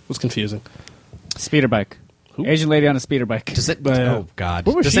 It was confusing. Speeder bike. Who? Asian lady on a speeder bike. Does it? But, oh God!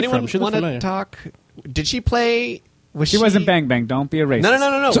 where was Does she anyone from? She looked want to familiar. talk? Did she play? Was She wasn't Bang Bang. Don't be a racist.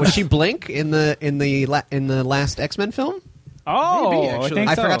 No. Was she Blink in the last X-Men film? Oh, Maybe, I actually. think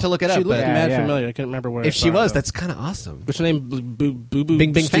I so. forgot to look it up. She looked but Yeah, mad yeah. familiar. I can't remember where. if I she saw her, was, though. that's kind of awesome. What's her name? Boo Boo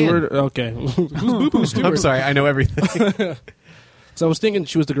Bing Bing Stewart. Okay. Who's Boo Boo Stewart? I'm sorry, I know everything. So I was thinking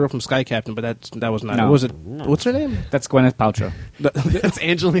she was the girl from Sky Captain, but that was not. No. It. Was it? What's her name? That's Gwyneth Paltrow. That's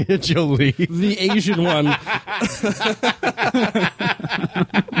Angelina Jolie. The Asian one.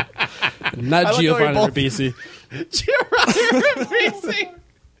 Not I like Giovanni how we both- Ribisi.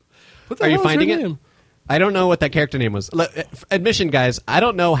 What the Are you hell was her finding it? name? I don't know what that character name was. Admission, guys, I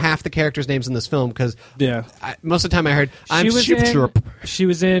don't know half the characters' names in this film because Yeah. most of the time I heard I'm She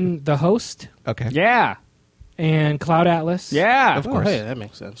was in The Host Okay. Yeah. and Cloud Atlas. Yeah. Of course. Oh, hey, that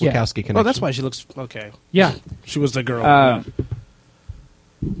makes sense. Yeah. Wachowski connection. Oh, that's why she looks okay. Yeah. She was the girl. I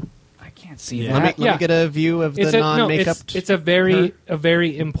can't see Yeah. that. Let me Yeah. get a view of the It's a, non-makeup. it's a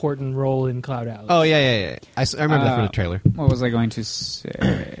very important role in Cloud Atlas. Oh yeah. I remember that from the trailer. What was I going to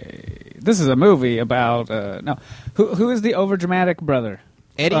say? This is a movie about no. Who is the overdramatic brother?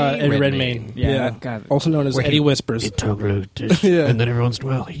 Eddie Redmayne. Yeah, God. Also known as Where Eddie he- Whispers. talked like this, Yeah. and then every once in a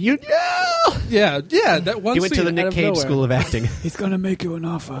while, you yell. Yeah. That one He went to scene the out Nick of Cage nowhere. School of Acting. He's gonna make you an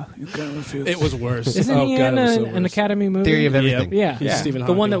offer. You can't refuse. It was worse. Isn't oh, he God, in it was so an worse. Academy movie? Theory of Everything. Yeah, He's Stephen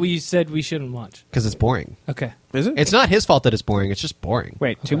the one Hawking. that we said we shouldn't watch. Because it's boring. Okay. Is it? It's not his fault that it's boring. It's just boring.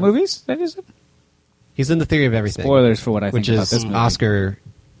 Wait, 2 movies? That is it? He's in the Theory of Everything. Spoilers for what I think which about is this movie. Oscar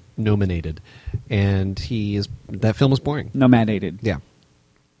nominated, and that film was boring. No mandated. Yeah,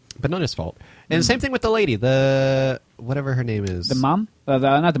 but not his fault. And the same thing with the lady. The whatever her name is. The mom?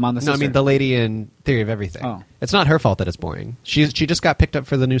 Not the mom. The No, sister. I mean the lady in Theory of Everything. Oh. It's not her fault that it's boring. She just got picked up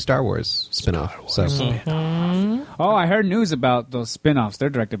for the new Star Wars spinoff. So Oh, I heard news about those spin-offs. They're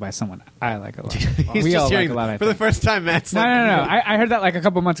directed by someone I like a lot. he's we just all like hearing a lot. I for the think. first time. Matt's No. like, I heard that like a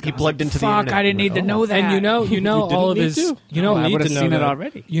couple months ago. He plugged into the Fuck, internet. I didn't need to know that. And you know all of need his to? you know I need would have to know seen it that.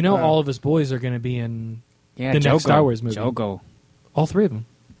 already. you know all of his boys are going to be in Yeah, the Jogo. next Star Wars movie. Jogo. All three of them.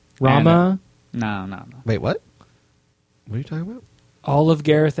 Rama, No. Wait, what? What are you talking about? all of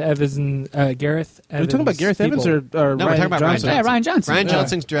Gareth Evans. Gareth Evans. Are we talking about Gareth Evans or No, we're talking about Ryan Johnson? Yeah, Ryan Johnson. Ryan Yeah.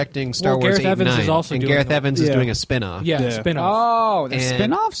 Johnson's directing Star Well, Wars Gareth 8 Evans and 9, is also and doing Gareth it. Evans is Yeah. doing a spin-off. Yeah, Yeah. spin-off. Oh, the And-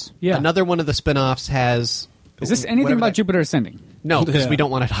 spin-offs? Yeah. Another one of the spin-offs has... Is this anything whatever about that- Jupiter Ascending? No, because Yeah. we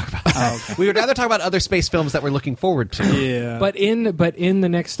don't want to talk about that. We would rather talk about other space films that we're looking forward to. Yeah. But in the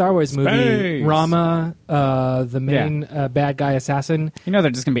next Star Wars movie, Space. Rama, the main bad guy assassin, You know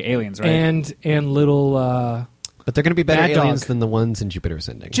they're just going to be aliens, right? and little. But they're going to be better Mad aliens Dog. than the ones in Jupiter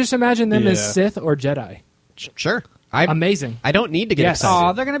Ascending. Just imagine them as Yeah. Sith or Jedi. Sure. Amazing. I don't need to get Yes. excited.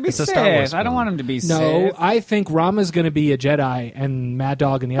 Oh, they're going to be It's a Sith. Star Wars I don't film. want them to be No, Sith. I think Rama's going to be a Jedi, and Mad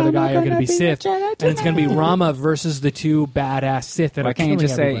Dog and the other guy are going to be Sith, and it's going to be Rama versus the two badass Sith that Why are can't you killing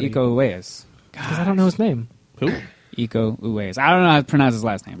just say everybody. Iko Uwais? Because I don't know his name. Who? Iko Uwais. I don't know how to pronounce his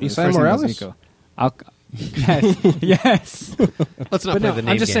last name. His Isai first name was Morales? Iko. Yes. Yes. Let's not But play no, the name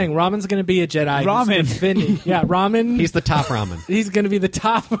I'm just game. saying Ramen's going to be a Jedi. Ramen. He's defending- yeah, Ramen. He's the top ramen. He's going to be the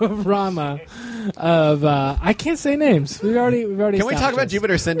top of Rama. Of I can't say names. We've already. Can we talk established about this.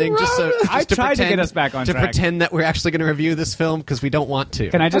 Jupiter Ascending? Just I to tried to pretend, get us back on to track. pretend that we're actually going to review this film because we don't want to.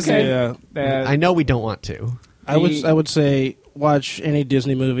 Can I just Okay. say? I know we don't want to. I would say watch any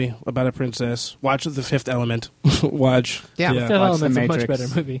Disney movie about a princess. Watch The Fifth Element. Watch. Yeah. Fifth Watch Element's The a much Matrix.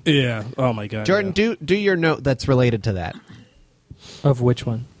 better movie. Yeah. Oh my god. Jordan, yeah. do your note that's related to that. Of which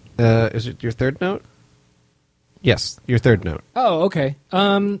one? Is it your third note? Yes, your third note. Oh, okay.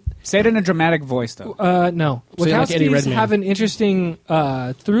 Say it in a dramatic voice, though. No. Say it like Eddie Wachowskis Redmayne. have an interesting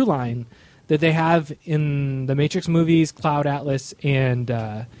through line that they have in the Matrix movies, Cloud Atlas, and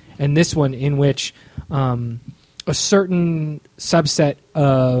this one, in which a certain subset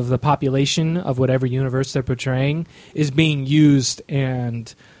of the population of whatever universe they're portraying is being used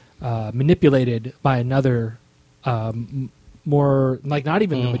and manipulated by another. More like not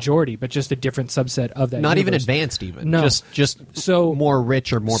even the majority, but just a different subset of that. Not even universe. advanced, even. No. Just So- more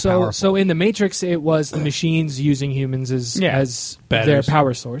rich or more powerful. So in the Matrix, it was the machines using humans as their Batteries.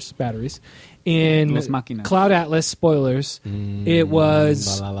 power source, batteries. In Los Machinas. Cloud Atlas, spoilers, it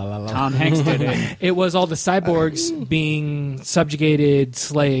was Tom Hanks did it. it was all the cyborgs being subjugated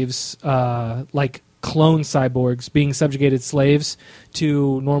slaves, like clone cyborgs being subjugated slaves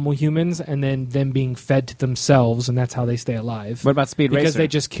to normal humans, and then them being fed to themselves, and that's how they stay alive. What about Speed Because Racer? they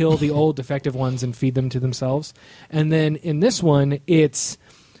just kill the old defective ones and feed them to themselves. And then in this one, it's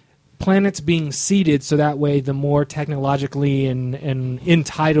planets being seeded so that way the more technologically and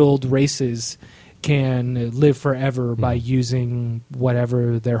entitled races can live forever by using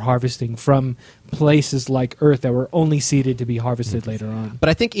whatever they're harvesting from places like Earth that were only seeded to be harvested later on. But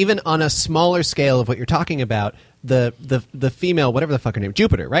I think even on a smaller scale of what you're talking about, the female, whatever the fuck her name,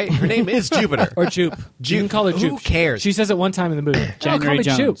 Jupiter, right? Her name is Jupiter. Or Jupe. You can call her Who Jupe. cares? She says it one time in the movie. January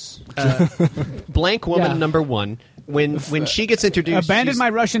Call me Jupe. Jones. Blank woman Yeah. number one. When she gets introduced, Abandoned she's- my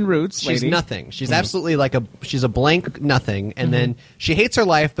Russian roots, She's lady. nothing. She's absolutely like she's a blank nothing, and then she hates her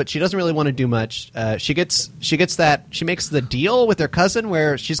life, but she doesn't really want to do much. She makes the deal with her cousin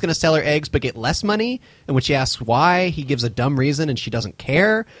where she's going to sell her eggs but get less money. And when she asks why, he gives a dumb reason, and she doesn't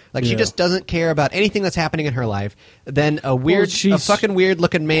care. Like she Yeah. just doesn't care about anything that's happening in her life. Then a fucking weird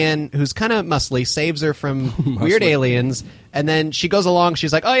looking man who's kind of muscly saves her from weird aliens. And then she goes along.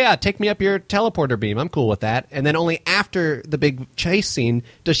 She's like, "Oh yeah, take me up your teleporter beam. I'm cool with that." And then only after the big chase scene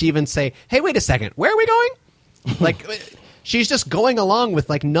does she even say, "Hey, wait a second, where are we going?" Like, she's just going along with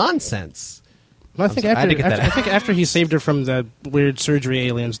like nonsense. Well, I think I had to get that I think after he saved her from the weird surgery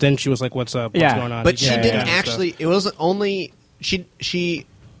aliens, then she was like, "What's up? What's Yeah. going on?" But she Yeah, didn't yeah, actually. It wasn't only she.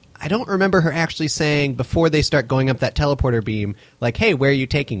 I don't remember her actually saying before they start going up that teleporter beam, like, "Hey, where are you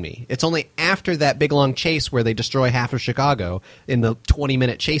taking me?" It's only after that big long chase where they destroy half of Chicago in the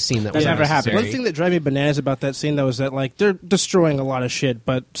 20-minute chase scene that was never happened. unnecessary. One thing that drives me bananas about that scene, though, is that like they're destroying a lot of shit,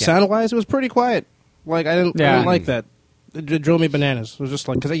 but sound-wise, it was pretty quiet. Like I didn't like that. It drove me bananas. It was just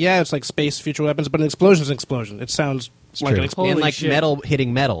like because it's like space future weapons, but an explosion is an explosion. It sounds like an explosion. And Holy like shit. metal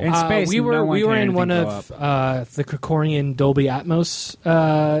hitting metal. In space, we were no one we were can in hear one anything of the Krikorian Dolby Atmos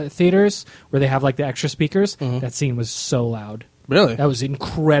theaters where they have like the extra speakers. That scene was so loud. Really? That was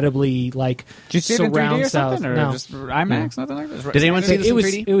incredibly like Did you see it in 3D surround or sound. something, or No. just IMAX, nothing like this? Did anyone see this it in was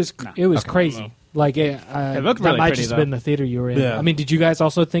 3D? it was No. it was Okay. crazy. No. Like looked that really might pretty, just though. have been the theater you were in. Yeah. I mean, did you guys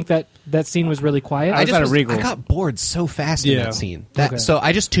also think that scene was really quiet? I was at a Regal. I got bored so fast in Yeah. that scene. Okay. So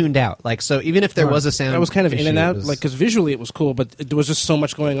I just tuned out. Like, so even if there was a sound, I was kind of in issue, and out, it was- like because visually it was cool, but there was just so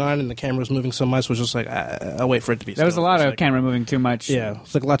much going on, and the camera was moving so much. It was just like I'll wait for it to be. There was a still. lot It's of like, camera moving too much. Yeah,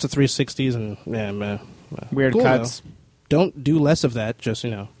 it's like lots of 360s and man. Weird Cool, cuts. though. Don't do less of that. Just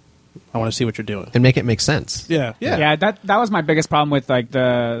I want to see what you're doing. and make it make sense. Yeah. Yeah, that was my biggest problem with like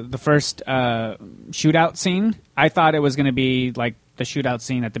the first shootout scene. I thought it was going to be like the shootout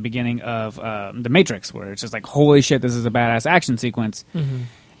scene at the beginning of The Matrix, where it's just like, holy shit, this is a badass action sequence,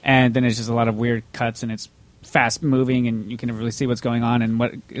 and then it's just a lot of weird cuts, and it's fast moving, and you can never really see what's going on, and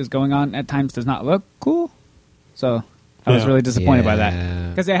what is going on at times does not look cool. So I was Yeah. really disappointed by that Yeah.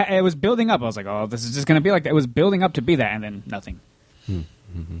 because it was building up. I was like, oh, this is just going to be like that. It was building up to be that, and then nothing.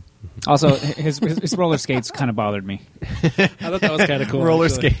 Also, his roller skates kind of bothered me. I thought that was kind of cool. Roller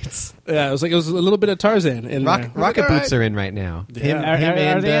actually. skates. Yeah, it was like it was a little bit of Tarzan in there. Rocket All boots right. are in right now. Yeah. Him, Are him they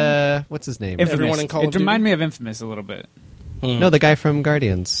and in? what's his name? Infamous. Everyone in Call of It Duty? reminded me of Infamous a little bit. No, the guy from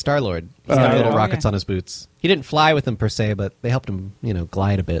Guardians, Star-Lord. He's got yeah. little Oh, rockets yeah. on his boots. He didn't fly with them per se, but they helped him,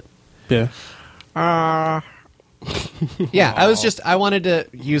 glide a bit. Yeah. Yeah, I wanted to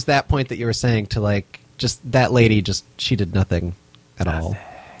use that point that you were saying to like just that lady. She did nothing at all.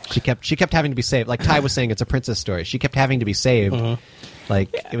 She kept having to be saved. Like Ty was saying, it's a princess story. She kept having to be saved.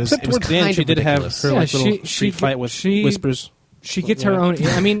 Like it was. Except It was towards the end, kind she of did have ridiculous. her Yeah, like little she- street fight with she- Whispers. She gets Yeah. her own.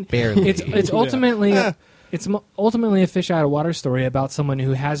 I mean, Barely. it's ultimately ultimately a fish out of water story about someone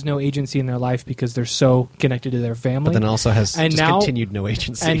who has no agency in their life because they're so connected to their family. But then also has And just now- continued no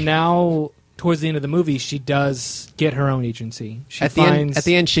agency. And now, towards the end of the movie, she does get her own agency. She at finds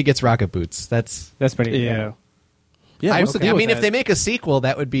the end, she gets rocket boots. That's. That's pretty. Yeah. Yeah. I, what's the deal I with mean, if that? they make a sequel,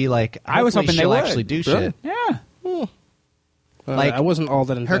 that would be like. I was hopefully hoping they she'll would. actually do Really? shit. Yeah. like, I wasn't all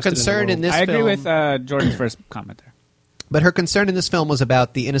that Her invested concern in the this I agree film, with Jordan's first comment there. but her concern in this film was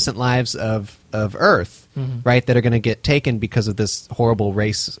about the innocent lives of Earth, right? That are going to get taken because of this horrible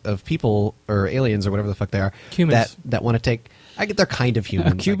race of people or aliens or whatever the fuck they are. Humans. that want to take. I get they're kind of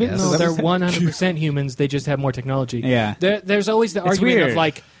humans. Cubans? I guess. No, they're 100% humans. They just have more technology. Yeah. There's always the It's argument weird. of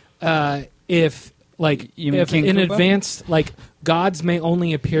like, if You mean if King in Koopa? advanced like gods may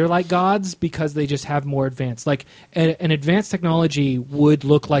only appear like gods because they just have more advanced. Like an advanced technology would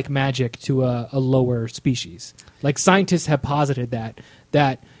look like magic to a lower species. Like scientists have posited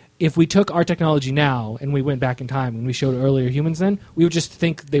that if we took our technology now and we went back in time and we showed earlier humans, then we would just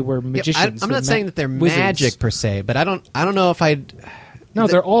think they were Yeah, magicians. I'm or not saying that they're wizards. magic per se, but I don't know if I'd. No,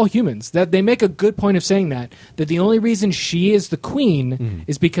 they're all humans. That they make a good point of saying that the only reason she is the queen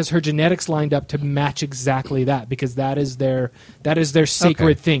is because her genetics lined up to match exactly that, because that is their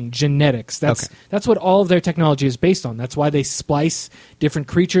sacred thing, genetics. That's what all of their technology is based on. That's why they splice different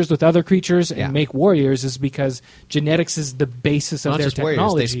creatures with other creatures and make warriors, is because genetics is the basis of Not their just technology.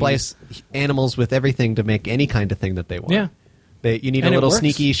 warriors. They splice animals with everything to make any kind of thing that they want. Yeah. You need And a it little works.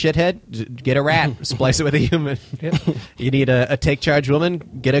 sneaky shithead? Get a rat, splice it with a human. Yep. You need a take charge woman?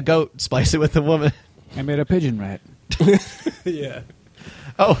 Get a goat, splice it with a woman. I made a pigeon rat. Yeah.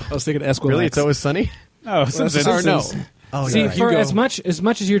 Oh, I was thinking Esquilax. really? It's always sunny? Oh, Simpsons. Or no? Oh, See, you're right. for Hugo. as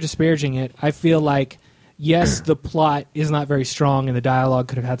much as you're disparaging it, I feel like yes, the plot is not very strong and the dialogue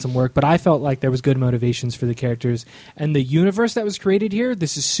could have had some work, but I felt like there was good motivations for the characters and the universe that was created here.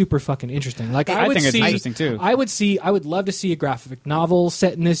 This is super fucking interesting. Like I would think it's see, interesting, too. I would love to see a graphic novel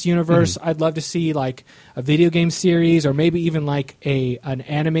set in this universe. I'd love to see like a video game series or maybe even like an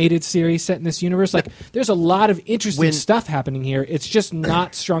animated series set in this universe. Like there's a lot of interesting stuff happening here. It's just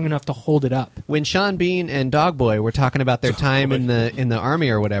not strong enough to hold it up. When Sean Bean and Dogboy were talking about their time in the army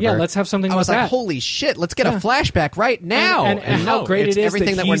or whatever, Yeah, let's have something I was like like, that. holy shit, let's get Yeah. a flashback right now. and how no, great it's it is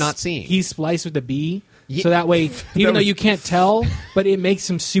everything that we're he's- not seeing. He's spliced with a bee, Ye- so that way, even though was- you can't tell, but it makes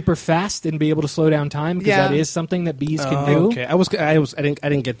him super fast and be able to slow down time because Yeah. that is something that bees can do. Okay. I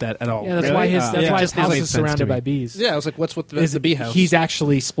didn't get that at all. Yeah, that's Really? why his Oh. that's Yeah, why it his just house made is sense to surrounded me. by bees. Yeah, I was like, what's with Is the bee house? He's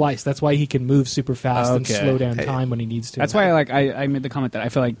actually spliced. That's why he can move super fast and Okay. slow down time when he needs to. That's why I made the comment that I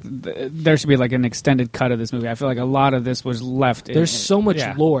feel like there should be like an extended cut of this movie. I feel like a lot of this was left. There's so much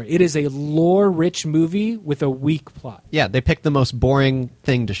yeah. lore. It is a lore-rich movie with a weak plot. yeah, they picked the most boring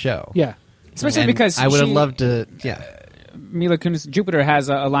thing to show. Yeah. Especially And because I would have she- loved to. Yeah, Mila Kunis, Jupiter has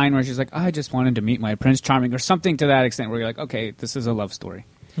a line where she's like, I just wanted to meet my Prince Charming or something to that extent where you're like, okay, this is a love story.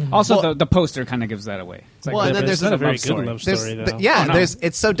 Also, the poster kind of gives that away. It's like, Well, and then there's not a a very love story. good love There's, story, though.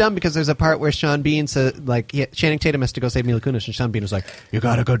 it's so dumb because there's a part where Sean Bean said, Channing Tatum has to go save Mila Kunis, and Sean Bean was like, "You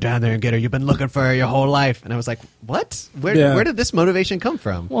got to go down there and get her. You've been looking for her your whole life." And I was like, "What? Where did this motivation come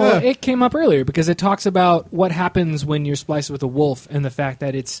from?" Well, it came up earlier because it talks about what happens when you're spliced with a wolf, and the fact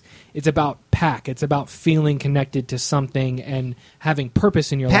that it's about pack. It's about feeling connected to something and having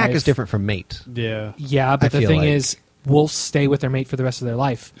purpose in your life. Pack is different from mate. Yeah. Yeah, but I the feel thing like- is, wolves stay with their mate for the rest of their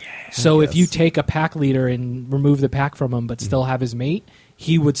life. So if you take a pack leader and remove the pack from him, but still have his mate,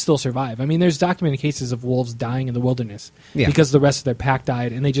 he would still survive. I mean, there's documented cases of wolves dying in the wilderness because the rest of their pack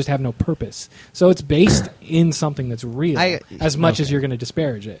died, and they just have no purpose. So it's based in something that's real, as much as you're going to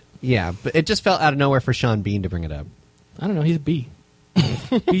disparage it. Yeah, but it just felt out of nowhere for Sean Bean to bring it up. I don't know. He's a bee.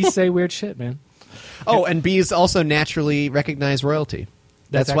 Bees say weird shit, man. Oh, and bees also naturally recognize royalty.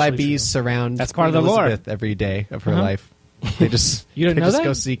 That's why actually bees true. surround That's part of Queen the lore. Elizabeth every day of her Uh-huh. life. They just You didn't they know just that?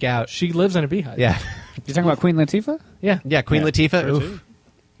 go seek out. She lives in a beehive. Yeah, You talking about Queen Latifah? Yeah. yeah. Queen Latifah. Her Oof.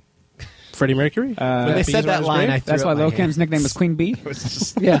 Freddie Mercury? When they said that line, I threw That's up why my Lil' hands. Kim's nickname is Queen Bee. It was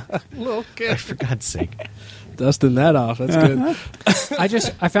just Yeah. Lil' Kim. For God's sake. Dusting that off. That's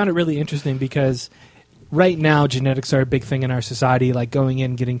good. I found it really interesting because right now genetics are a big thing in our society, like going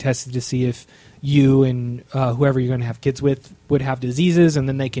in, getting tested to see if you and whoever you're going to have kids with would have diseases, and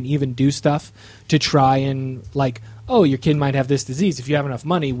then they can even do stuff to try and, like, oh, your kid might have this disease. If you have enough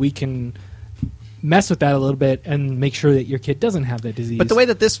money, we can mess with that a little bit and make sure that your kid doesn't have that disease. But the way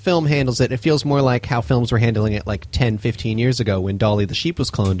that this film handles it, it feels more like how films were handling it like 10, 15 years ago when Dolly the sheep was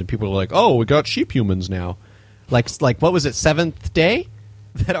cloned and people were like, oh, we got sheep humans now. Like what was it, Seventh Day?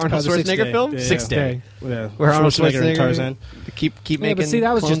 That Arnold The Sixth Schwarzenegger Day. film? Yeah, Sixth Day. Yeah. Where Arnold Schwarzenegger and Schwarzenegger Tarzan. keep yeah, making but see,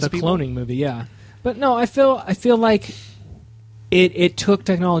 that was clones just a of people? cloning movie, yeah. But no, I feel like it took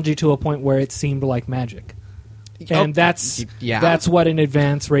technology to a point where it seemed like magic. And that's what an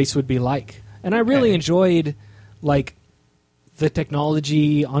advanced race would be like. And I really enjoyed, like, the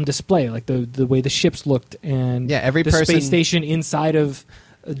technology on display, like the way the ships looked, and every the person space station inside of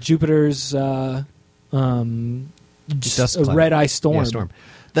Jupiter's Dust cloud. red eye storm. Yeah, storm.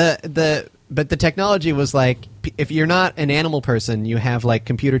 But the technology was like, if you're not an animal person, you have like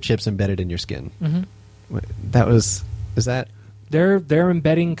computer chips embedded in your skin. Mm-hmm. They're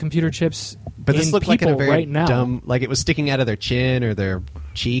embedding computer chips. But this in looked like in a people very right now. dumb, like it was sticking out of their chin or their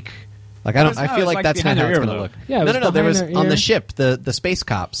cheek. Like I feel like that's not behind how their it's going to earlobe. look. Yeah, it was no. There was behind their on the ear. ship the space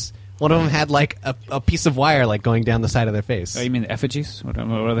cops. One of them had like a piece of wire like going down the side of their face. Oh, you mean the effigies? What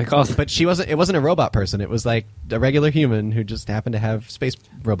are they called? But it wasn't a robot person. It was like a regular human who just happened to have space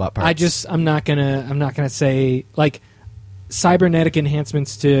robot parts. I'm not gonna say, like, cybernetic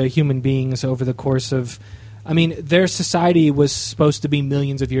enhancements to human beings over the course of, I mean, their society was supposed to be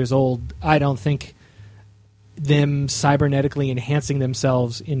millions of years old. I don't think them cybernetically enhancing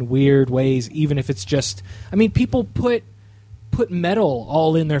themselves in weird ways, even if it's just, I mean, people put metal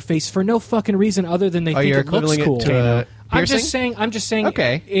all in their face for no fucking reason other than they think you're it looks equivalent cool. it to a I'm just piercing? saying.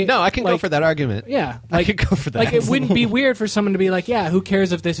 Okay. No, I can go for that argument. Yeah, I could go for that. Like, it wouldn't be weird for someone to be like, "Yeah, who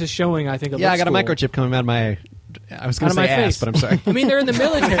cares if this is showing?" I think it Yeah, I looks got a cool. microchip coming out of my. I was going Out to of say my ass, face. but I'm sorry. I mean, they're in the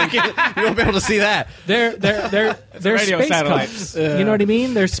military. You won't be able to see that. They're radio space satellites. cops. You know what I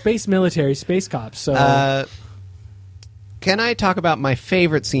mean? They're space military, space cops. So Can I talk about my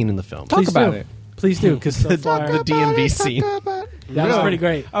favorite scene in the film? please about do. it. Please do, because so far the DMV scene. that was pretty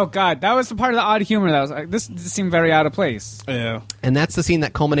great. Oh God, that was the part of the odd humor that was like, this seemed very out of place. Yeah. And that's the scene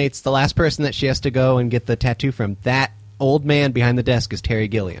that culminates. The last person that she has to go and get the tattoo from, that old man behind the desk, is Terry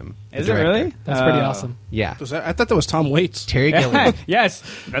Gilliam. the Is it director. really? That's pretty awesome. Yeah. I thought that was Tom Waits. Terry Gilliam. Yes,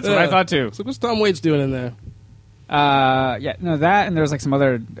 that's what I thought too. So what's Tom Waits doing in there? Yeah, no, that and there was like some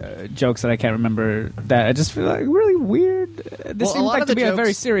other jokes that I can't remember. That I just feel like really weird. This Well, a seemed lot like of to the be a very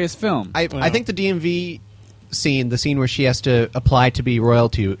jokes- serious film. I think the DMV scene, the scene where she has to apply to be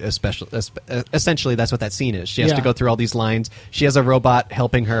royalty, essentially that's what that scene is. She has Yeah. to go through all these lines. She has a robot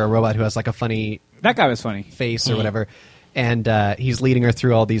helping her, a robot who has like a funny That guy was funny. face or whatever, and he's leading her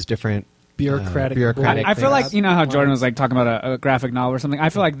through all these different Bureaucratic. bureaucratic I feel things. like, you know how Jordan was like talking about a graphic novel or something. I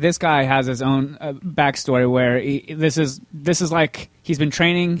feel like this guy has his own backstory where this is like he's been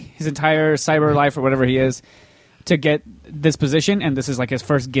training his entire cyber life or whatever he is to get this position, and this is like his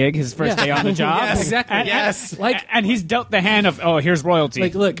first gig, his first day on the job. Yes, exactly. And, Yes. and he's dealt the hand of, oh, here's royalty.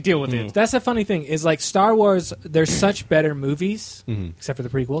 Like, look, deal with it. That's the funny thing is, like, Star Wars. There's such better movies, except for the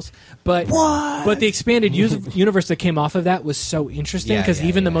prequels. But the expanded universe that came off of that was so interesting because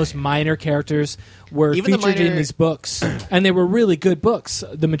even the most minor characters were Even the featured in minor- these books, and they were really good books.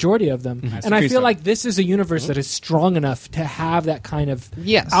 The majority of them, and I true feel stuff. like this is a universe that is strong enough to have that kind of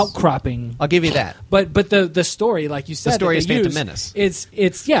Yes. outcropping. I'll give you that. But the story, like you said, story is they Phantom use, Menace.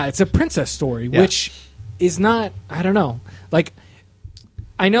 It's a princess story, Yeah. which is not. I don't know. Like,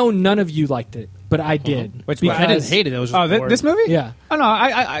 I know none of you liked it, but I did. Which because, I didn't hate it. It was just boring. this movie? Yeah. Oh no,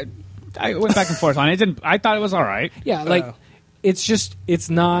 I went back and forth on it. I thought it was all right. Yeah, like it's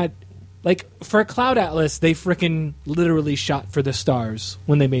not like for Cloud Atlas. They frickin' literally shot for the stars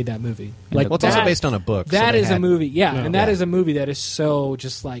when they made that movie. Like, Well, it's also based on a book. so That they is a had- movie, yeah, and that Yeah. is a movie that is so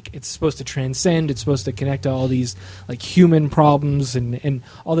just like it's supposed to transcend. It's supposed to connect to all these like human problems and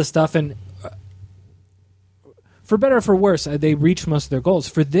all this stuff. And for better or for worse, they reached most of their goals.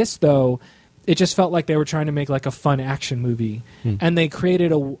 For this, though, it just felt like they were trying to make like a fun action movie, and they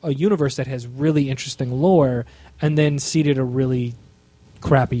created a universe that has really interesting lore, and then seeded a really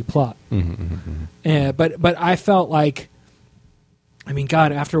crappy plot. But I felt like, I mean,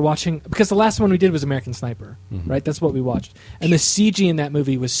 God, after watching, because the last one we did was American Sniper, right? That's what we watched, and the CG in that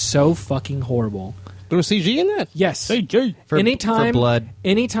movie was so fucking horrible. There was CG in that? Yes, For blood.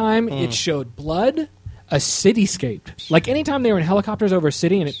 Anytime it showed blood, a cityscape. Like anytime they were in helicopters over a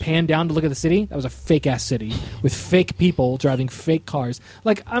city and it panned down to look at the city, that was a fake ass city with fake people driving fake cars.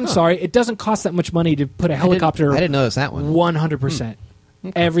 Like, I'm sorry, it doesn't cost that much money to put a helicopter. I didn't notice that one. 100%.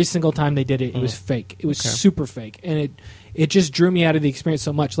 Every single time they did it, it was fake. It was super fake, and it just drew me out of the experience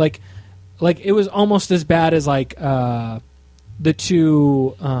so much. Like it was almost as bad as like the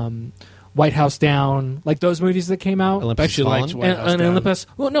two White House Down, like those movies that came out. Olympus I actually Fallen? liked White House And Down. Olympus.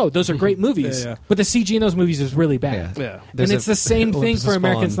 Well, no, those are great movies, Yeah. but the CG in those movies is really bad. Yeah. Yeah. There's And it's a- the same thing Olympus for Has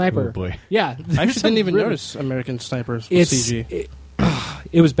American Fallen. Sniper. Oh, boy. Yeah, I actually didn't even really- notice American Snipers with It's CG.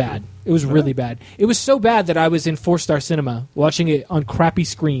 it was bad. It was really bad. It was so bad that I was in 4-star cinema watching it on crappy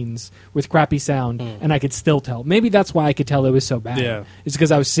screens with crappy sound, and I could still tell. Maybe that's why I could tell it was so bad. Yeah. It's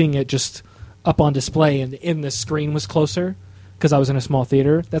because I was seeing it just up on display, and the screen was closer because I was in a small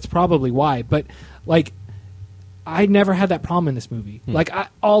theater. That's probably why. But like, I never had that problem in this movie. Like,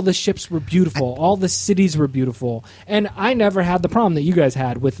 all the ships were beautiful, all the cities were beautiful, and I never had the problem that you guys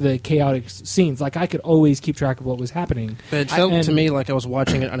had with the chaotic scenes. Like, I could always keep track of what was happening. But it felt and- to me like I was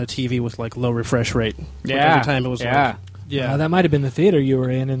watching it on a TV with like low refresh rate. Like, every time it was like, yeah. That might have been the theater you were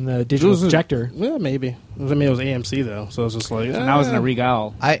in the digital projector. Yeah, maybe. I mean, it was AMC though, so it was just like. And I was in a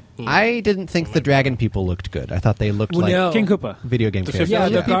Regal. I didn't think the dragon people looked good. I thought they looked Well, like no. King Koopa. video game The characters. Yeah,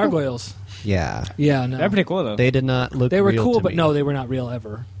 the Yeah. gargoyles. Yeah. Yeah, no. They're pretty cool though. They did not look They were real cool, to but me. no, they were not real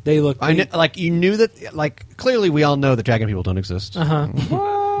ever. They looked. I knew, like, you knew that, like, clearly we all know that dragon people don't exist.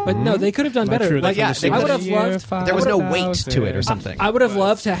 But no, they could have done Not better. true, Like, they yeah, could've I seen would it. have loved. There was no weight to it or something. I would have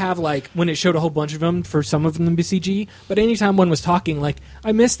loved to have, like, when it showed a whole bunch of them, for some of them to be CG, but anytime one was talking, like,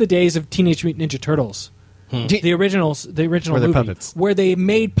 I miss the days of Teenage Mutant Ninja Turtles. The original Where they're movie, puppets. where they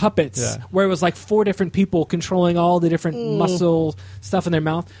made puppets, Yeah. where it was like 4 different people controlling all the different muscle stuff in their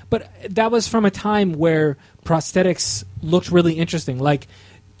mouth. But that was from a time where prosthetics looked really interesting. Like,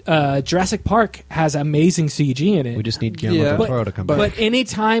 Jurassic Park has amazing CG in it. We just need Guillermo Yeah. del Toro to come back. But any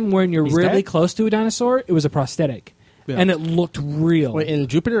time when you're He's really dead? close to a dinosaur, it was a prosthetic, Yeah. and it looked real. Wait, in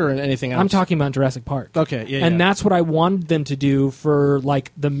Jupiter or in anything else? I'm talking about Jurassic Park. Okay, yeah. And yeah. that's what I wanted them to do for,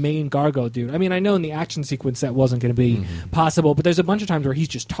 like, the main Gargo dude. I mean, I know in the action sequence that wasn't going to be possible, but there's a bunch of times where he's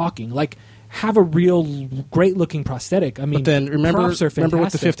just talking. Like, have a real great-looking prosthetic. I mean, But then remember props are what the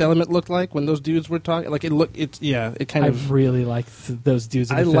fantastic. Fifth Element looked like when those dudes were talking? Like it kind I of. really like those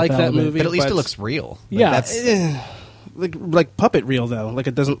dudes. In I the Fifth like that Element. movie. But at least but- it looks real. Like, Yeah. That's, like puppet real though. Like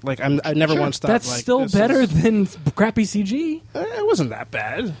it doesn't like I never once thought That's like, still this better is- than crappy CG. It wasn't that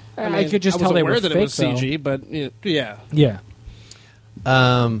bad. I could just I was tell they were aware that it was fake, CG, but yeah. Yeah.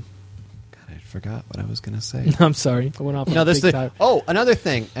 God, I forgot what I was going to say. I'm sorry. I went off. No, on a this big the time. another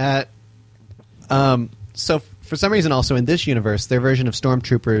thing. So for some reason, also in this universe, their version of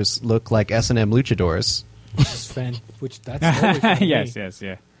stormtroopers look like S&M luchadors. Which is which that's totally fine to yes, me. yes,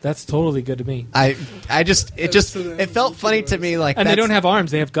 yeah. That's totally good to me. It felt funny to me. Like, And they that's- don't have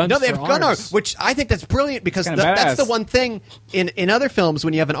arms; they have guns. No, they have for gun arms. arms, which I think that's brilliant because Kinda that's the badass. one thing in other films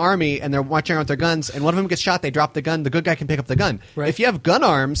when you have an army and they're marching around with their guns and one of them gets shot, they drop the gun. The good guy can pick up the gun. Right. If you have gun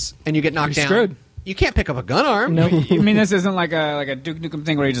arms and you get knocked You're down, screwed. you can't pick up a gun arm. No. You mean this isn't like a Duke Nukem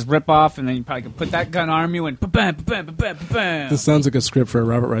thing where you just rip off and then you probably could put that gun arm you and ba-bam, ba-bam, ba-bam, ba-bam. This sounds like a script for a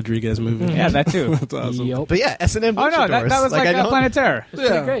Robert Rodriguez movie. Yeah, that too. That's awesome. Yep. But yeah, S&M Oh no, that was like I don't- Planet Terror. It's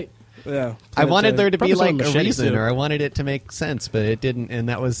pretty great. Yeah, I wanted there to be Probably some like a machete, reason, too. or I wanted it to make sense, but it didn't, and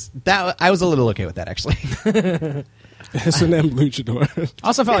that was that. I was a little okay with that actually. S&M luchador.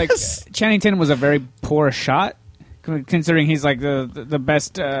 Also felt Yes. like Channing Tatum was a very poor shot, considering he's like the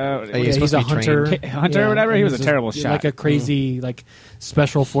best you're Yeah, supposed he's to a be trained. hunter. Hunter or whatever. He and was a he's terrible like shot. a crazy like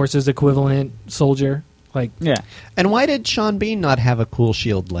special forces equivalent soldier. Like Yeah, And why did Sean Bean not have a cool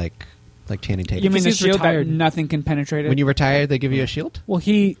shield like like Channing Tatum. You mean the he's shield retired. that nothing can penetrate it? when you retire, they give you a shield? Well,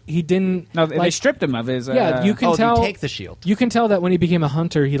 he didn't. no, they like, stripped him of his. Yeah, you can Oh, tell. you take the shield. You can tell that when he became a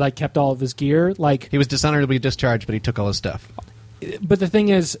hunter, he like kept all of his gear. Like, He was dishonorably discharged, but he took all his stuff. but the thing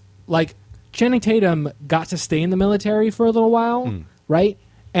is, like, Channing Tatum got to stay in the military for a little while, right?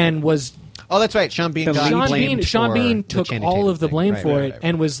 And was Oh, that's right. Sean Bean got blamed Sean for Bean the took Channing all Tatum of the thing. blame Right, for right, it right.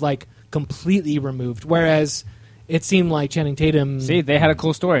 and was like completely removed. Whereas it seemed like Channing Tatum. See, they had a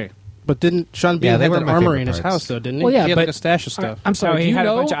cool story. But didn't Sean Bean Yeah, they have were that my armory favorite in his parts. house, though, didn't he? Well, yeah, he had but like a stash of stuff. I'm sorry. No, do he you had a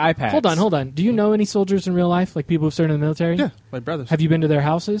know? bunch of iPads. Hold on. Do you know any soldiers in real life, like people who've served in the military? Yeah, my brothers. Have you been to their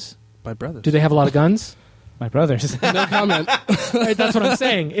houses? My brothers. Do they have a lot of guns? My brothers. No comment. Right, that's what I'm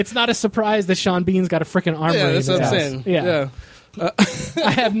saying. It's not a surprise that Sean Bean's got a freaking armory. Yeah, in that's his what I'm house. saying. Yeah.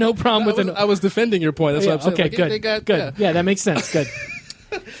 I have no problem with I was defending your point. That's Yeah, what I'm saying. okay, Like, good. they got- good. Yeah, that makes sense. Good.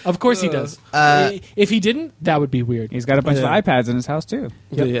 Of course he does. If he didn't, that would be weird. He's got a bunch Yeah. of iPads in his house too.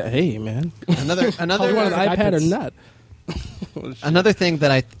 Yeah, hey, man. Another You want an iPad or not? Another thing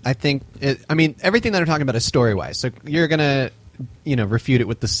that I think I mean everything that I'm talking about is story wise. So you're gonna refute it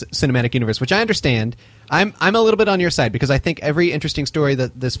with the cinematic universe, which I understand. I'm a little bit on your side because I think every interesting story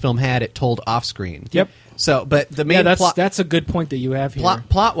that this film had, it told off screen. Yep. So, but the main Yeah, plot that's a good point that you have here.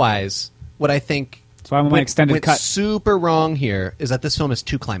 plot wise, what I think So I'm on my extended went cut. super wrong here is that this film has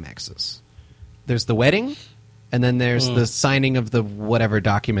two climaxes. There's the wedding, and then there's the signing of the whatever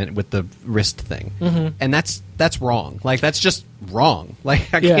document with the wrist thing, and that's wrong. Like that's just wrong.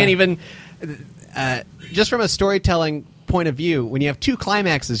 Like I Yeah. can't even. Just from a storytelling point of view, when you have two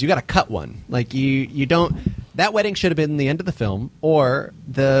climaxes, you got to cut one. Like you don't. That wedding should have been the end of the film, or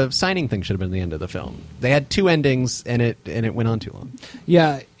the signing thing should have been the end of the film. They had two endings, and it went on too long.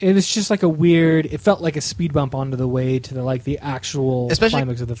 Yeah, it was just like a weird. It felt like a speed bump onto the way to the actual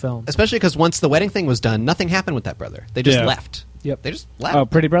climax of the film. Especially because once the wedding thing was done, nothing happened with that brother. They just Yeah. left. Yep. They just left. Oh,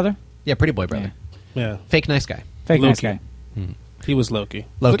 Pretty Brother? Yeah, pretty boy brother. Yeah. Fake nice guy. Fake nice Loki. guy. He was Loki.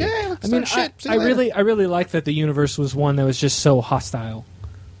 Loki. I mean, I really like that the universe was one that was just so hostile.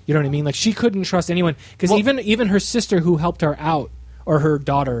 You know what I mean? Like she couldn't trust anyone because even her sister who helped her out, or her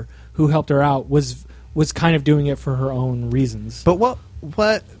daughter who helped her out, was kind of doing it for her own reasons. But what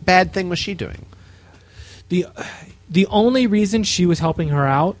bad thing was she doing? The only reason she was helping her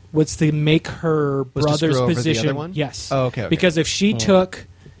out was to make her Was to brother's screw over the position. other one? Yes. Oh, okay. Because if she took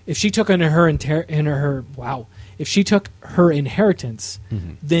if she took her inheritance,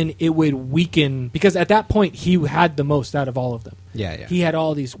 then it would weaken. Because at that point, he had the most out of all of them. Yeah. He had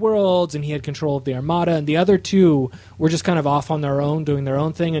all these worlds, and he had control of the Armada, and the other two were just kind of off on their own, doing their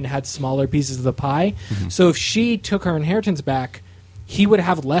own thing, and had smaller pieces of the pie. So if she took her inheritance back, he would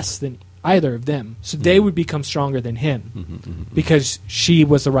have less than either of them. So they would become stronger than him because she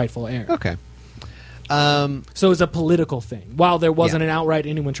was the rightful heir. Okay. So it was a political thing. While there wasn't Yeah. an outright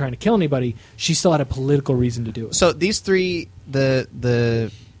anyone trying to kill anybody, she still had a political reason to do it. So these three,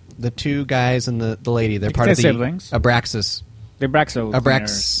 the two guys and the lady, they're You part can of the say siblings. Abraxas The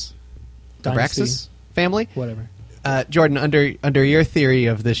Abraxas Dynasty, family. whatever. Jordan, under your theory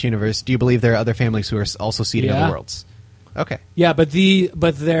of this universe, do you believe there are other families who are also seeding Yeah. other worlds? Okay. Yeah, but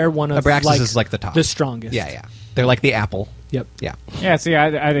they're one of Abraxas is like the top, the strongest. Yeah. They're like the apple. Yep. Yeah. Yeah, see,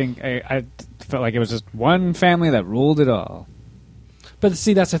 I think I felt like it was just one family that ruled it all. But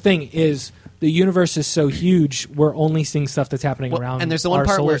see, that's the thing is the universe is so huge. We're only seeing stuff that's happening around. And there's the one our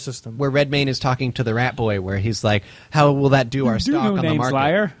part solar where system. where Redmayne is talking to the Rat Boy, where he's like, "How will that do our Do stock no on the names, market?"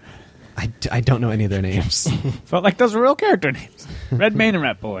 liar. I don't know any of their names. Felt like those were real character names. Redmayne and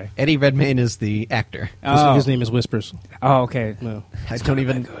Rat Boy. Eddie Redmayne is the actor. His name is Whispers. Oh, okay. No. I don't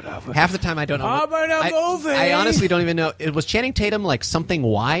even. Half the time, I don't know. I honestly don't even know. It was Channing Tatum like something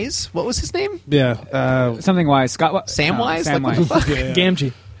Wise. What was his name? Yeah. Something Wise. Scott. Sam Wise? Sam Like, what Wise. the fuck?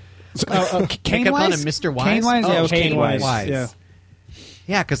 Gamgee. They Kane kept calling Wise? him Mr. Wise. Kane Wise? Oh, Yeah, it was Kane Kane Wise. Wise. Yeah.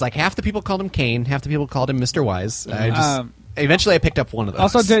 Yeah, because like half the people called him Kane, half the people called him Mr. Wise. I just eventually I picked up one of those.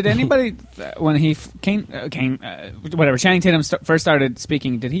 Also, did anybody when he whatever Channing Tatum first started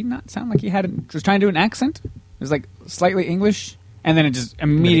speaking, did he not sound like he was trying to do an accent? It was like slightly English, and then it just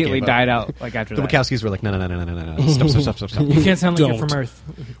immediately gave up. died out like after the that. Wachowskis were like, no, stop. You can't sound like you're Don't. from Earth.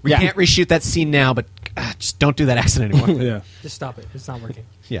 We can't reshoot that scene now, but just don't do that accent anymore. Yeah. Just stop it. It's not working.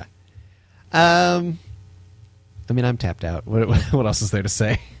 Yeah. I mean, I'm tapped out. What else is there to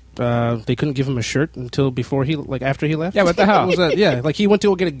say? They couldn't give him a shirt until after he left. Yeah, what the hell? Was that? Yeah, like he went to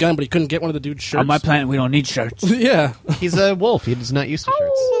go get a gun, but he couldn't get one of the dude's shirts. On my planet, we don't need shirts. Yeah. He's a wolf. He's not used to shirts.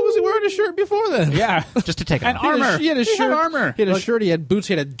 What was he wearing a shirt before then? Yeah, Just to take it and off. armor. He had a He shirt. armor. He had a shirt. He had boots.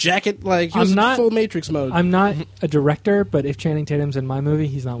 He had a jacket. Like he I'm was not- in full Matrix mode. I'm not a director, but if Channing Tatum's in my movie,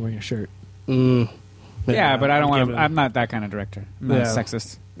 he's not wearing a shirt. Yeah, but I don't I'll want give to. it- I'm not that kind of director. I'm not Yeah.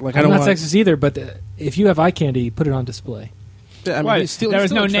 sexist. Like I'm I don't not want. sexist either, but if you have eye candy, put it on display. Yeah, I mean, What? he's still, There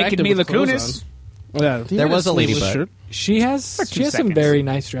he's was no still naked attractive Mila with clothes Kunis? on. Yeah, he There had was a lady sleeveless butt. shirt. She has 2 some seconds. very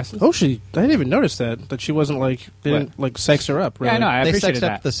nice dresses. Oh, I didn't even notice that she wasn't like they didn't like sex her up. Really. Yeah, no, I They appreciated sexed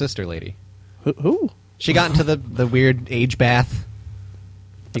that. up the sister lady. Who? She got into the weird age bath.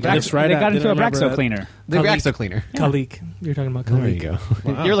 That's right. They I got into a didn't remember Braxo that. cleaner. The Khalik. Braxo cleaner. Khalik. You're talking about There Khalik. you go.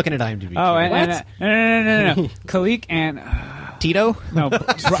 Wow. You're looking at IMDb. Oh, Cheater. and no. Khalik and Tito? no,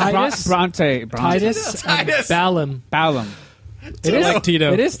 Titus? Bronte. Titus and Titus. Balaam. Balaam. It is like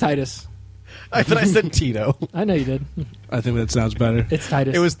Tito. It is Titus. I thought I said Tito. I know you did. I think that sounds better. It's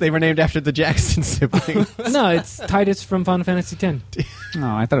Titus. They were named after the Jackson siblings. No, it's Titus from Final Fantasy X. Oh,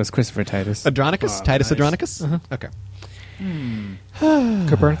 I thought it was Christopher Titus. Adronicus? Oh, Titus nice. Adronicus? Uh-huh. Okay.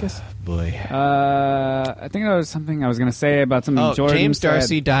 Copernicus. Boy. I think that was something I was going to say about something Oh, Jordan James said.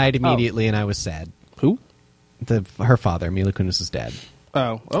 Darcy died immediately, and I was sad. Who? Her father, Mila Kunis' dad.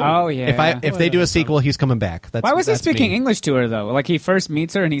 Oh, yeah. If they do a sequel, he's coming back. That's, Why was he that's speaking me. English to her, though? Like, he first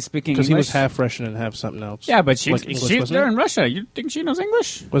meets her and he's speaking English? Because he was half Russian and half something else. Yeah, but like English, she's wasn't there it? in Russia. You think she knows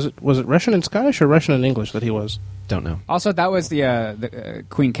English? Was it Russian and Scottish or Russian and English that he was? Don't know. Also, that was the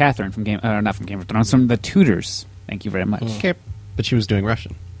Queen Catherine from not from Game of Thrones, from the Tudors. Thank you very much. Okay. But she was doing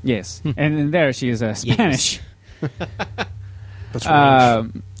Russian. Yes. And in there, she is Spanish. That's right.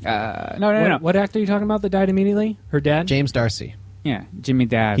 No. What actor are you talking about that died immediately? Her dad? James Darcy. Yeah, Jimmy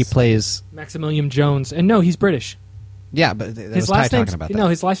Daz. He plays... Maximilian Jones. And no, he's British. Yeah, but that His was Ty last name's talking about that. no,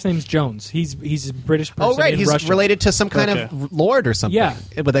 his last name's Jones. He's a British person. Oh, right. in He's Russia. related to some kind Okay. of lord or something. Yeah.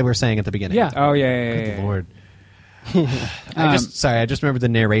 What they were saying at the beginning. Yeah. Oh, yeah. Good lord. I just remember the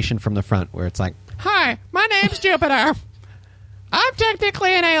narration from the front where it's like, "Hi, my name's Jupiter. I'm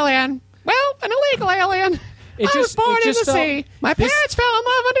technically an alien. Well, an illegal alien. I was born in the sea. My parents fell in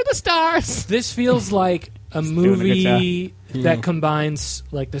love under the stars." This feels like a doing a good movie that combines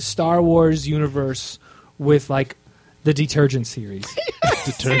like the Star Wars universe with like the Detergent series.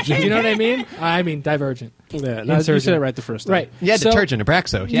 Detergent. You know what I mean? I mean Divergent. Yeah, no, you Insurgent. said it right the first time. Right. Yeah, So- detergent,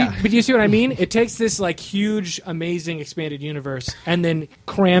 Abraxo. Yeah. But you see what I mean? It takes this like huge, amazing, expanded universe and then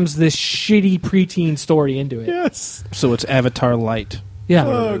crams this shitty preteen story into it. Yes. So it's Avatar Light. Yeah.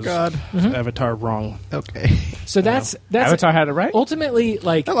 Oh, God. It's Avatar wrong. Okay. So that's Avatar had it right? ultimately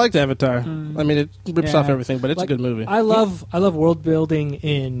like I liked Avatar. I mean, it rips Yeah. off everything, but it's like, a good movie. I love world building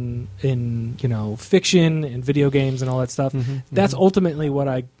in fiction and video games and all that stuff. That's ultimately what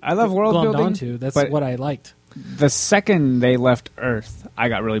I love world glommed building, onto. That's but what I liked. the second they left Earth, I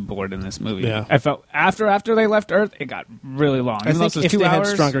got really bored in this movie. Yeah. I felt after they left Earth, it got really long. I Even though think this was if 2 they hours,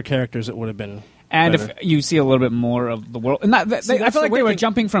 had stronger characters, it would have been. and better. if you see a little bit more of the world, and See, I that's feel the like they weird were thing.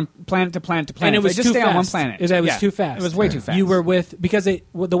 jumping from planet to planet to planet. And it was they just too stay fast. on one planet. It was Yeah. too fast. It was way too fast. You were with because the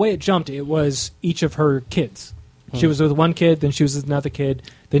way it jumped, it was each of her kids. She was with one kid, then she was with another kid,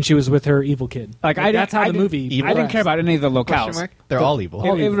 then she was with her evil kid. like that's how the movie. Evil? I didn't care about any of the Question locales. mark? They're all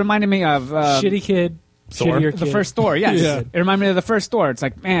evil. It reminded me of shitty kid, Thor? shittier kid. the first Thor. Yes, Yeah. it reminded me of the first Thor. It's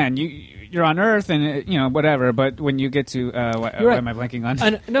like, man, you're on Earth and whatever, but when you get to what You're right. am I blanking on?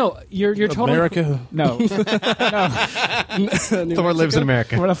 And, no, you're totally America. No, Thor lives in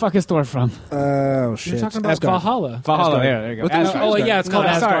America. where the fuck is Thor from? Oh shit! You're talking about Asgard. Valhalla. Valhalla. Asgard. There you go. What the- Asgard. Oh yeah, it's called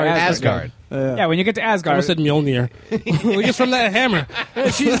No, Asgard. sorry, Asgard. Yeah, when you get to I Asgard, almost said Mjolnir. He's from that hammer.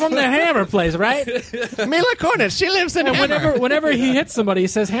 She's from the Hammer place, right? Mila Kunis, she lives in a Whenever he hits somebody, he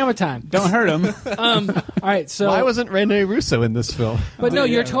says "Hammer time." don't hurt him. All right, so Why wasn't Rene Russo in this film? but no,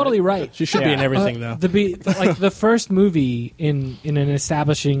 you're totally right. She should be in Yeah. everything though. The first movie in an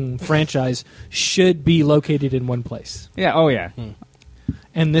establishing franchise should be located in one place, Yeah. Oh yeah.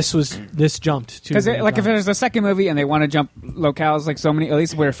 and this jumped to Because like if there's a second movie and they want to jump locales, like so many, at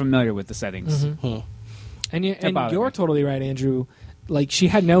least we're familiar with the settings. and bothered you're me. totally right, Andrew. Like she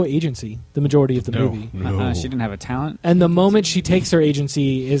had no agency the majority of the movie, She didn't have a talent. and the moment she takes her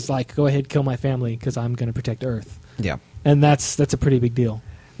agency is like, "Go ahead, kill my family because I'm going to protect Earth," Yeah. and that's a pretty big deal.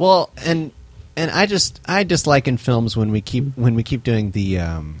 Well, and I dislike in films when we keep doing the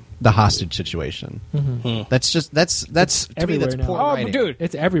hostage situation. That's to me everywhere that's now. poor Oh, writing. dude.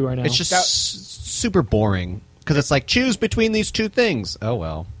 It's everywhere now. It's just super boring because it's like choose between these two things. Oh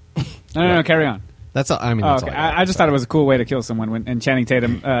well, No, carry on. that's all. I mean, Oh, that's okay. all. I just thought it was a cool way to kill someone when and Channing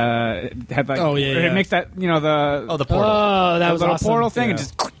Tatum had like Oh, yeah, it yeah. makes that the the portal. Oh, that the was little awesome. portal thing and Yeah.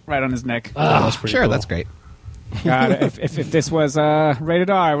 just right on his neck. That was pretty sure, cool. that's great. God, if this was rated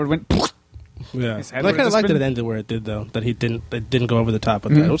R, I would have went. Yeah, His I head kind would've of just liked that been- it ended where it did though. That it didn't go over the top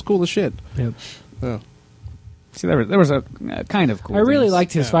with that. It was cool as shit. Yep. Yeah. See, there was a kind of cool. I really things.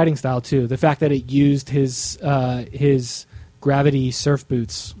 liked his fighting style too. The fact that it used his gravity surf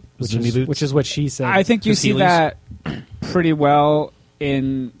boots, Zoomy boots? which is what she said. I think you His see Heelys. that pretty well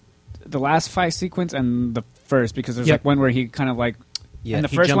in the last fight sequence and the first, because there's Yep. like one where he kind of like and the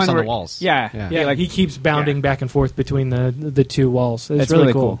he first jumps one on where, the walls. Yeah, Yeah, like he keeps bounding back and forth between the two walls. It's It's really,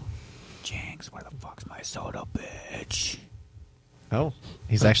 really cool. cool. Jinx, where the fuck's my soda, bitch? Oh,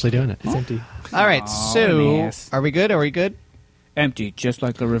 he's actually doing it. It's empty. All right, so nice. are we good? Are we good? Empty, just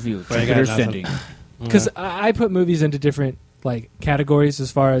like the review. I got Jupiter nothing. sending. Because I put movies into different like categories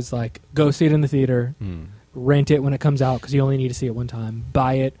as far as like go see it in the theater, rent it when it comes out because you only need to see it one time,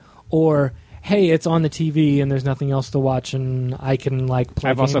 buy it, or hey, it's on the TV and there's nothing else to watch and I can like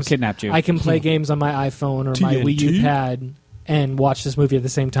play I've games. also kidnapped you. I can play games on my iPhone or my Wii U TNT? pad and watch this movie at the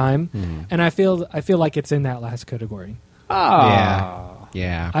same time. And I feel like it's in that last category.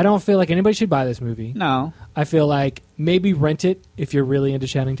 Yeah. I don't feel like anybody should buy this movie. No. I feel like maybe rent it if you're really into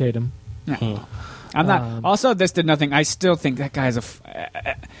Channing Tatum. I'm not. Also, this did nothing. I still think that guy's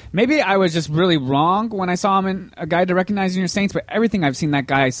maybe I was just really wrong when I saw him in A Guide to Recognizing Your Saints, but everything I've seen that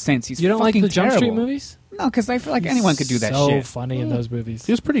guy since, he's You don't like fucking the Jump Street terrible. movies? No, because I feel like anyone could do that so shit. funny in those movies.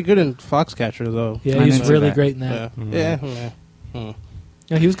 He was pretty good in Foxcatcher, though. Yeah, I'm he's into really that. great in that. Yeah.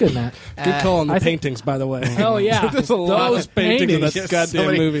 Yeah, he was good in that. Good call on the I think- paintings, by the way. Oh, yeah. There's a lot Those of paintings in that paintings. goddamn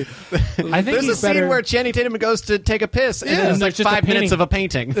Somebody- movie. I think There's a he's scene better. where Channing Tatum goes to take a piss, and Yeah. then And it's like there's just a 5 minutes painting. of a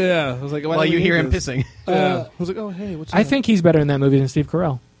painting Yeah, I was like, why while do you we hear need him this? pissing. I was like, oh hey, what's I that? think he's better in that movie than Steve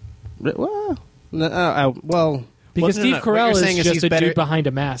Carell. Well, well, Because no, Steve no. What Carell you're is saying is just he's a better- dude behind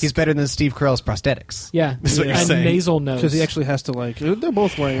a mask. He's better than Steve Carell's prosthetics. Yeah, That's what you're and saying. nasal nose. because he actually has to like. They're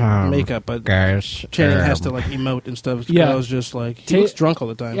both wearing makeup, but Gosh. Channing has to like emote and stuff. Yeah. Carell's just like he Ta- looks drunk all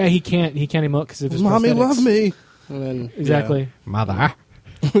the time. Yeah, he can't emote because of his Mommy, prosthetics. love me. And then, Exactly. Mother.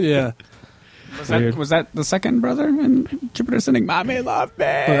 Yeah. Was that the second brother in Jupiter Sending? Mommy, love me.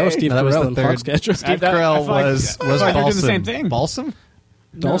 Well, that was Steve No, that was Carell the in third. Foxcatcher. Steve I Carell feel like- was I feel like they're doing Balsam. the same thing. Balsam?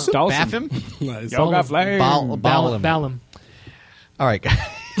 Dawson? Baffin? Nice. Yoga flame. Balam. All right, guys.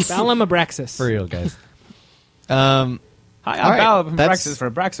 Balam Abraxas. For real, guys. Hi, All I'm right, Val from that's- Braxis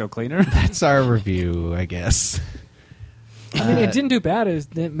for Braxo Cleaner. That's our review, I guess. I mean, it didn't do bad.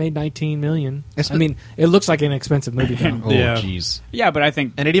 It made $19 million. It's I mean, it looks like an expensive movie, though. Oh, Yeah. jeez. Yeah, but I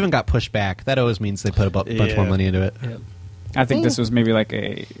think And it even got pushed back. That always means they put a bunch Yeah. more money into it. this was maybe like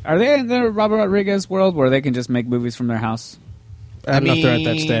a. Are they in the Robert Rodriguez world where they can just make movies from their house? I don't know if they're at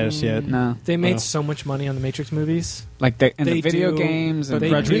that mean- status yet. No, They made Oh. so much money on the Matrix movies. like the They video do, games. but And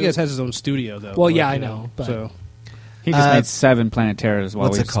they Rodriguez do- has his own studio, though. Well, yeah, I you know, but- so he just Uh, made 7 Planet Terrors while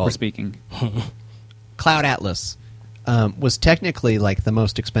what's we it called? were speaking. Cloud Atlas was technically like the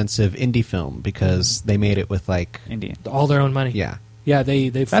most expensive indie film because they made it with like Indian. All their own money. yeah. Yeah, they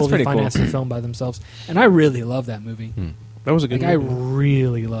fully pretty cool. financed the film by themselves. And I really love that movie. that was a good Like, I movie.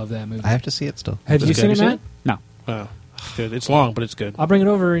 really love that movie. I have to see it still. Have you It's seen good. it, Have you Matt? No, Oh, it's good. It's long, but it's good. I'll bring it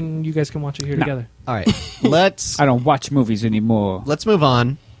over and you guys can watch it here No. together. All right, let's I don't watch movies anymore. let's move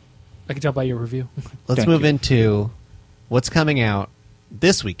on. I can tell by your review. Let's Thank move you. into what's coming out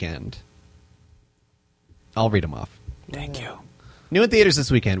this weekend. I'll read them off. Thank you. New in theaters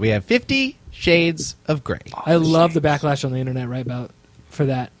this weekend. We have 50 Shades of Grey. I love the backlash on the internet right about for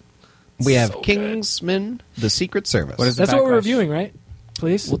that. We have Kingsman: The Secret Service. What is That's the what we're backlash? reviewing, right?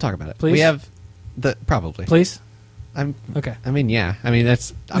 Please? We'll talk about it. Please? We have the probably. Please? I'm. Okay. I mean, yeah. I mean,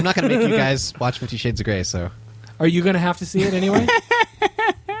 that's. I'm not going to make you guys watch 50 Shades of Grey, so Are you going to have to see it anyway?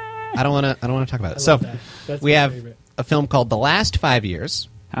 I don't want to. I don't want to talk about I it. So love that. That's we my have favorite. a film called The Last 5 Years.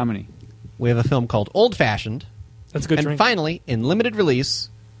 How many? We have a film called Old Fashioned. That's a good And drink. finally, in limited release,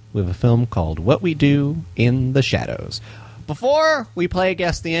 we have a film called What We Do in the Shadows. Before we play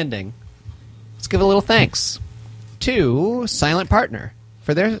Guess the Ending, let's give a little thanks to Silent Partner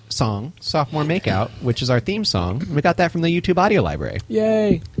for their song, Sophomore Makeout, which is our theme song. We got that from the YouTube audio library.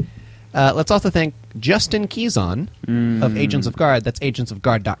 Yay. Let's also thank Justin Keyson of Agents of Guard. That's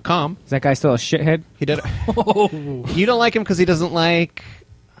agentsofguard.com. Is that guy still a shithead? He did. You don't like him because he doesn't like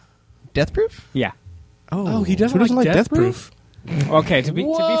Death Proof? Yeah. Oh, he doesn't Who doesn't like Death Proof? Okay, to be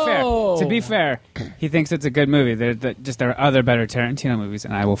Whoa. fair, he thinks it's a good movie. There are other better Tarantino movies,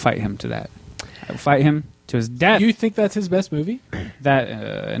 and I will fight him to that. I will fight him to his death. You think that's his best movie? That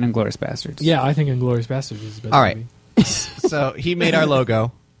and Inglourious Bastards. Yeah, I think Inglourious Bastards is his best All right. movie. So he made our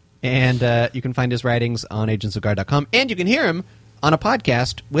logo, and you can find his writings on agentsofguard.com, and you can hear him on a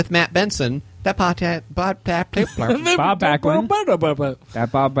podcast with Matt Benson. That podcast, Bob Backlund. That Bob Backlund.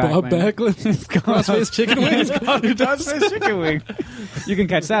 Backlund. Crossface Chicken Wings. Crossface Chicken Wing. You can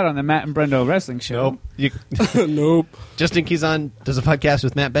catch that on the Matt and Brendo Wrestling Show. Nope. Justin Keyson does a podcast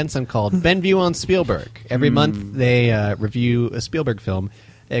with Matt Benson called Benview on Spielberg. Every month they review a Spielberg film.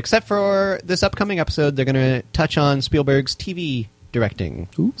 Except for this upcoming episode, they're going to touch on Spielberg's TV directing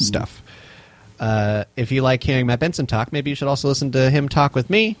stuff. if you like hearing Matt Benson talk, maybe you should also listen to him talk with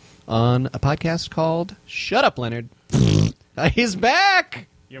me on a podcast called Shut Up, Leonard. He's back!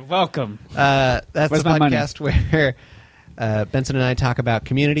 You're welcome. That's Where's the my money? podcast where Benson and I talk about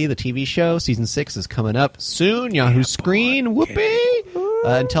Community, the TV show. Season 6 is coming up soon. Yahoo Screen. Whoopee!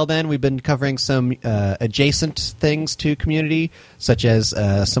 Until then, we've been covering some adjacent things to Community, such as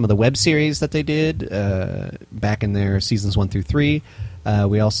some of the web series that they did back in their seasons 1 through 3.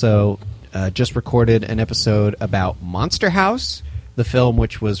 We also just recorded an episode about Monster House, the film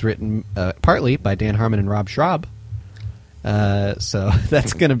which was written partly by Dan Harmon and Rob Schraub. So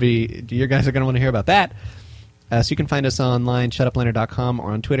that's going to be... You guys are going to want to hear about that. So you can find us online, shutupleonard.com,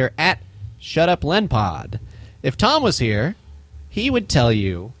 or on Twitter at shutuplenpod. If Tom was here, he would tell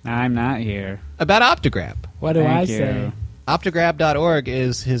you... I'm not here. ...about Optograb. What do I Thank you. say? Optograb.org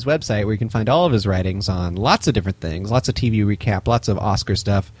is his website where you can find all of his writings on lots of different things, lots of TV recap, lots of Oscar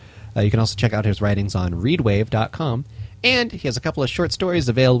stuff. You can also check out his writings on readwave.com. And he has a couple of short stories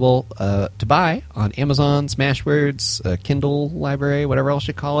available to buy on Amazon, Smashwords, Kindle library, whatever else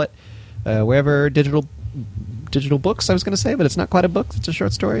you call it, wherever digital books, I was going to say, but it's not quite a book. It's a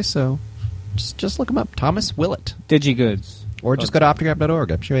short story, so just look him up. Thomas Willett. DigiGoods. Or just go to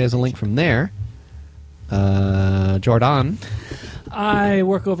optograb.org. I'm sure he has a link from there. Jordan. I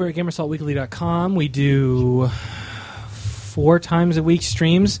work over at GamerSaltWeekly.com. We do 4 times a week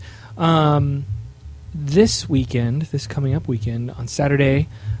streams. This coming up weekend, on Saturday,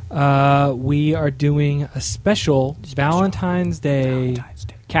 we are doing a special Valentine's Day.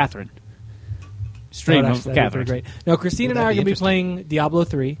 Catherine. Stream of Catherine. Great. No, Christine and I are going to be interesting? playing Diablo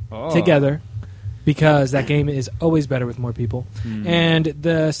 3 together, because that game is always better with more people. And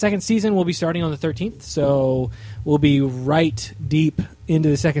the second season will be starting on the 13th, so we'll be right deep into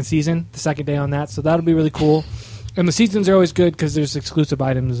the second season, the second day on that, so that'll be really cool. And the seasons are always good because there's exclusive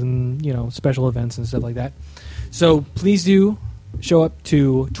items and, special events and stuff like that. So please do show up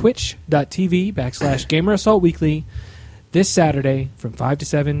to twitch.tv/GamerAssaultWeekly this Saturday from 5 to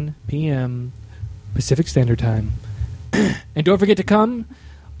 7 p.m. Pacific Standard Time. And don't forget to come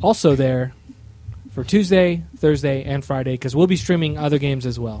also there for Tuesday, Thursday, and Friday, because we'll be streaming other games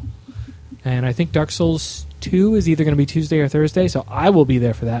as well. And I think Dark Souls 2 is either going to be Tuesday or Thursday, so I will be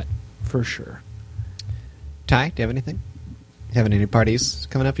there for that for sure. Ty, do you have anything? You having any parties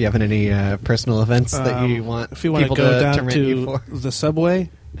coming up? You having any personal events that you want if you want people to go to down rent you to for? the Subway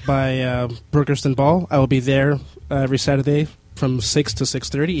by Brookerston Ball, I will be there every Saturday from 6 to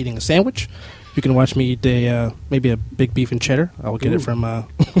 6:30 eating a sandwich. You can watch me eat maybe a big beef and cheddar. I will get it from...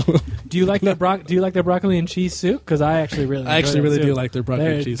 Do you like their broccoli and cheese soup? Because I actually really enjoy that really soup. do like their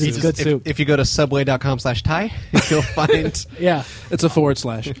broccoli and cheese It's soup. good soup. If you go to subway.com/Ty, you'll find... Yeah. It's a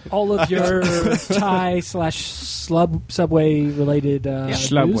 /. All of your Thai/Subway related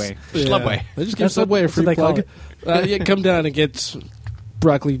Schlubway. news. Subway. They just give That's Subway a what free they call plug. Come down and get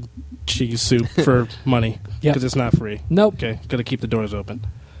broccoli cheese soup for money. Yep. Because it's not free. Nope. Okay, got to keep the doors open.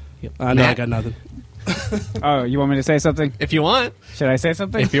 Yep. No, I Matt? got nothing. Oh, you want me to say something? If you want. Should I say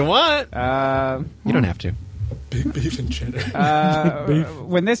something? If you want. You don't have to. Big beef and cheddar.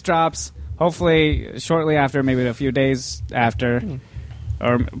 When this drops, hopefully shortly after, maybe a few days after,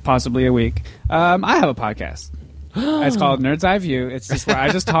 or possibly a week, I have a podcast. It's called Nerd's Eye View. It's just where I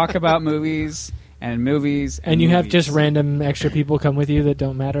just talk about movies. And you have just random extra people come with you that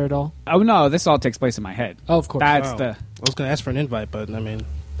don't matter at all? Oh, no, this all takes place in my head. Oh, of course. That's I was going to ask for an invite, but I mean,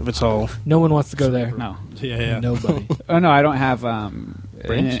 if it's all... No one wants to go there. No. Yeah. Nobody. Oh, no, I don't have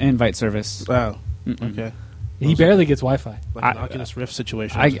Brains? invite service. Wow. Okay. He barely gets Wi-Fi. Like an Oculus Rift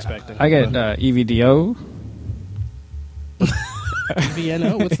situation I was expecting. I get EVDO.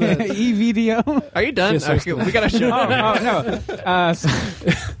 EVNO? What's that? EVDO? Are you done? Yes, Okay, we got to show. No.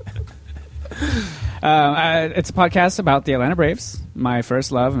 It's a podcast about the Atlanta Braves, my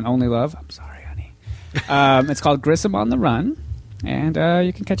first love and only love. I'm sorry, honey. It's called Grissom on the Run, and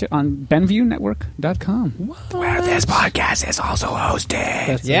you can catch it on BenviewNetwork.com. Where this podcast is also hosted.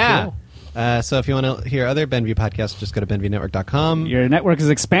 That's so Yeah. cool. So if you want to hear other Benview podcasts, just go to BenviewNetwork.com. Your network is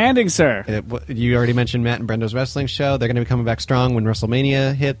expanding, sir. You already mentioned Matt and Brendo's Wrestling Show. They're going to be coming back strong when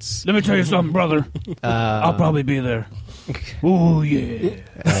WrestleMania hits. Let me tell you something, brother. I'll probably be there. Oh, yeah.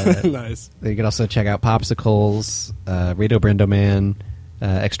 Nice. You can also check out Popsicles, Radio Brendo Man,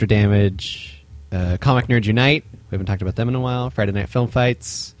 Extra Damage, Comic Nerds Unite. We haven't talked about them in a while. Friday Night Film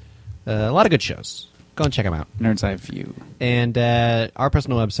Fights. A lot of good shows. Go and check them out. Nerd's Eye View. And our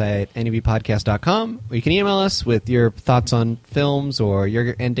personal website, nevpodcast.com, where you can email us with your thoughts on films or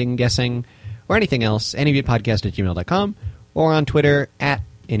your ending guessing or anything else, nevpodcast@gmail.com, or on Twitter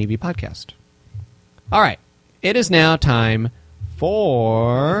 @nevpodcast. All right. It is now time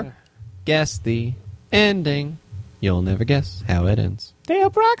for guess the ending. You'll never guess how it ends. They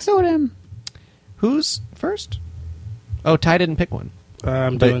Abraxoed him. Who's first? Oh, Ty didn't pick one.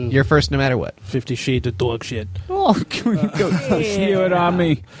 I'm But doing you're first no matter what. 50 Shades of Dog Shit. Oh, can we go spew it on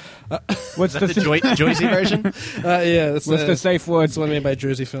me? What's the Joycey version? Yeah, that's What's the safe word? It's one made by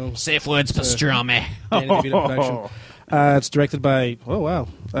Jersey Films. Safe words, pastrami. Danny DeVito production. It's directed by,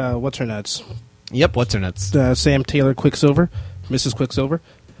 what's her nuts? Yep, what's her nuts? Sam Taylor Quicksilver, Mrs. Quicksilver.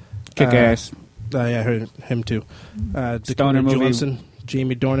 Kick ass. Yeah, him too. Stoner Dakota movie. Johnson,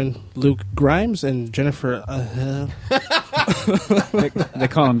 Jamie Dornan, Luke Grimes, and Jennifer. They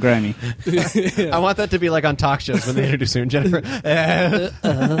call him Grammy. I want that to be like on talk shows when they introduce her. Jennifer.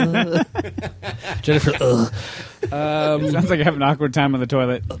 Jennifer. Sounds like you have an awkward time on the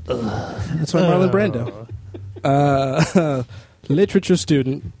toilet. That's why Marlon Brando. Literature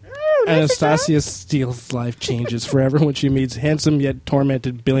student. Anastasia Steele's life changes forever when she meets handsome yet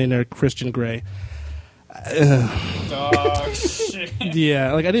tormented billionaire Christian Grey.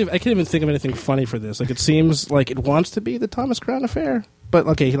 Yeah, like I can't even think of anything funny for this. Like it seems like it wants to be the Thomas Crown Affair, but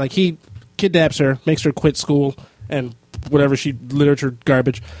okay, he kidnaps her, makes her quit school and whatever literature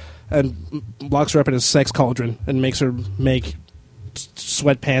garbage, and locks her up in his sex cauldron and makes her make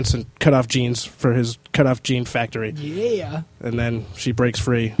sweatpants and cut off jeans for his cut off jean factory. Yeah. And then she breaks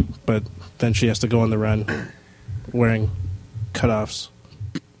free, but then she has to go on the run wearing cutoffs.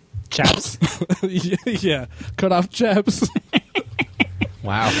 Chaps. Yeah, cut off chaps.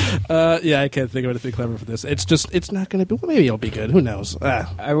 Wow. Yeah, I can't think of anything clever for this. It's not going to be. Well, maybe it'll be good. Who knows?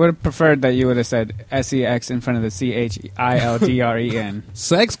 I would have preferred that you would have said SEX in front of the CHILDREN.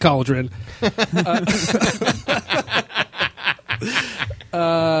 Sex cauldron.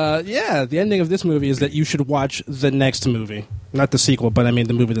 Yeah, the ending of this movie is that you should watch the next movie. Not the sequel, but I mean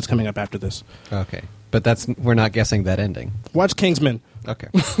the movie that's coming up after this. Okay. But we're not guessing that ending. Watch Kingsman. Okay.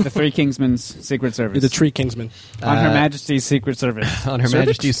 The Three Kingsmen's Secret Service. The Tree Kingsman. On Her Majesty's Secret Service. On Her Cervix?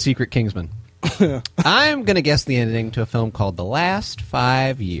 Majesty's Secret Kingsman. I'm going to guess the ending to a film called The Last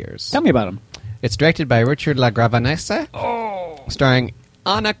 5 Years. Tell me about him. It's directed by Richard LaGravenese, starring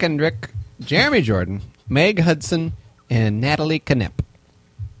Anna Kendrick, Jeremy Jordan, Meg Hudson, and Natalie Knepp.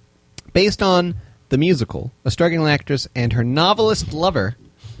 Based on the musical, a struggling actress and her novelist lover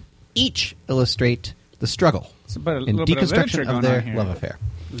each illustrate the struggle It's about a and little bit of literature deconstruction of going their on here. love affair.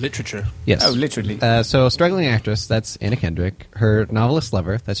 Literature. Yes. Oh, literally. So, struggling actress, that's Anna Kendrick. Her novelist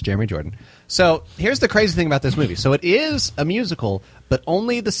lover, that's Jeremy Jordan. So, here's the crazy thing about this movie. So, it is a musical, but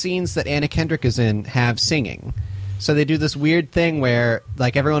only the scenes that Anna Kendrick is in have singing. So, they do this weird thing where,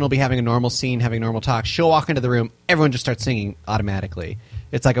 like, everyone will be having a normal scene, having normal talk. She'll walk into the room, everyone just starts singing automatically.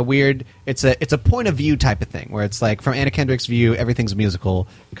 It's like a weird, it's a point of view type of thing, where it's like, from Anna Kendrick's view, everything's musical,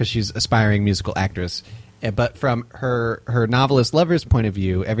 because she's an aspiring musical actress. But from her novelist lover's point of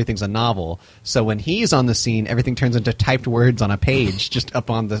view, everything's a novel. So when he's on the scene, everything turns into typed words on a page just up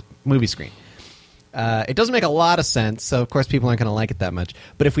on the movie screen. It doesn't make a lot of sense, so of course people aren't going to like it that much.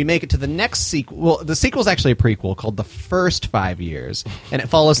 But if we make it to the next sequel, well, the sequel's actually a prequel called The First 5 Years, and it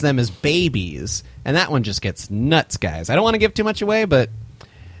follows them as babies. And that one just gets nuts, guys. I don't want to give too much away, but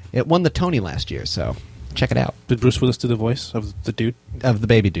it won the Tony last year, so check it out. Did Bruce Willis do the voice of the dude? Of the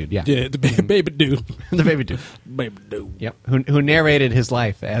baby dude, yeah. Yeah, the baby dude. The baby dude. Baby dude. Yep. Who narrated his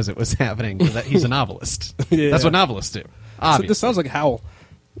life as it was happening. That he's a novelist. Yeah. That's what novelists do. So Obviously. this sounds like Howl.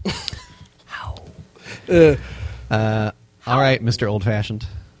 All right, Mr. Old Fashioned.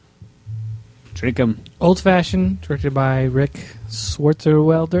 Drink 'em. Old Fashioned, directed by Rick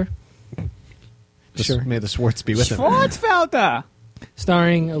Swartzwelder. Sure. May the Schwartz be with him. Schwarzfelder!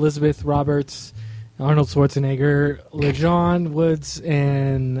 Starring Elizabeth Roberts, Arnold Schwarzenegger, LeJean Woods,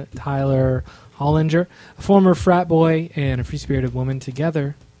 and Tyler Hollinger. A former frat boy and a free-spirited woman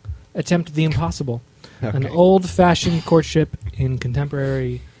together attempt the impossible. An Okay. old-fashioned courtship in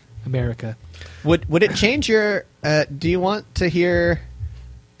contemporary America. Would it change your... do you want to hear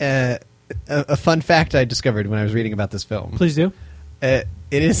a fun fact I discovered when I was reading about this film? Please do. It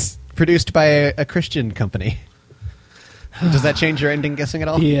is produced by a Christian company. Does that change your ending guessing at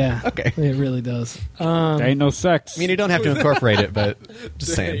all? Yeah. Okay. It really does. There ain't no sex. I mean, you don't have to incorporate it, but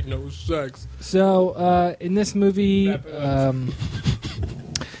just saying. No sex. So, in this movie,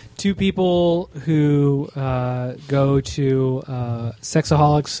 two people who go to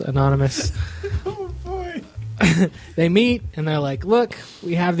Sexaholics Anonymous. Oh, boy. They meet, and they're like, look,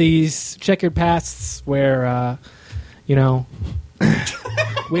 we have these checkered pasts where,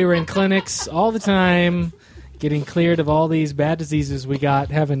 we were in clinics all the time, getting cleared of all these bad diseases we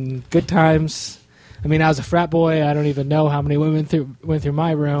got, having good times. I mean, I was a frat boy. I don't even know how many women went through my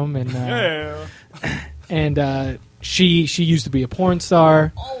room, and she used to be a porn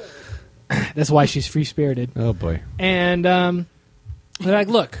star. That's why she's free-spirited. Oh, boy. And they're like,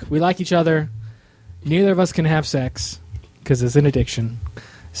 look, we like each other. Neither of us can have sex because it's an addiction.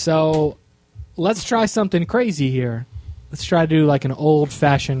 So let's try something crazy here. Let's try to do like an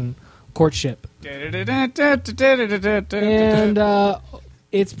old-fashioned courtship. And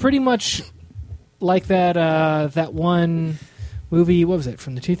it's pretty much like that one movie, what was it,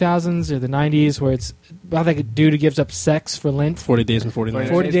 from the 2000s or the 90s, where it's about like a dude who gives up sex for Lent. 40 Days and 40 Nights.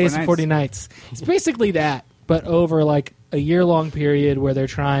 40 Days and 40 Nights. It's basically that, but over like a year-long period where they're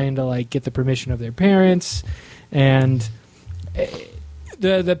trying to like get the permission of their parents. And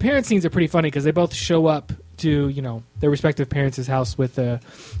the parent scenes are pretty funny because they both show up to, you know, their respective parents' house with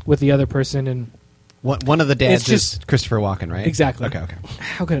the other person. And one of the dads is Christopher Walken, right? Exactly. Okay.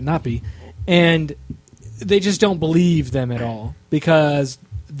 How could it not be? And they just don't believe them at all because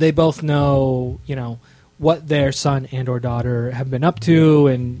they both know, you know, what their son and or daughter have been up to,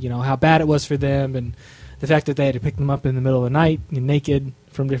 and you know how bad it was for them, and the fact that they had to pick them up in the middle of the night naked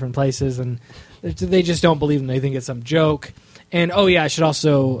from different places, and they just don't believe them. They think it's some joke. And oh yeah, I should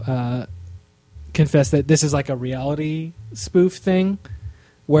also confess that this is like a reality spoof thing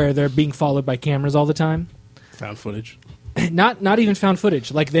where they're being followed by cameras all the time. Found footage. Not even found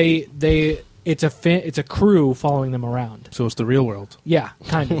footage. Like it's a crew following them around. So it's the real world. Yeah,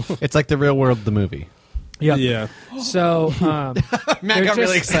 kind of. It's like the Real World, the movie. Yep. Yeah. So Matt got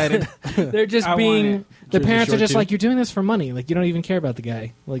really excited. They're just I being want the Jersey parents are Shore just too. like, you're doing this for money. Like you don't even care about the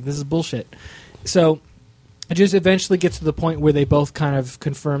guy. Like this is bullshit. So it just eventually gets to the point where they both kind of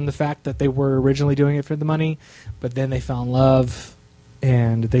confirm the fact that they were originally doing it for the money, but then they fell in love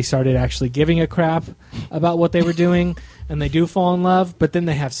and they started actually giving a crap about what they were doing, and they do fall in love, but then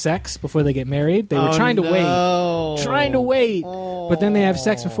they have sex before they get married. They were trying to wait, but then they have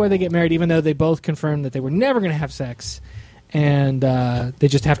sex before they get married, even though they both confirmed that they were never going to have sex, and they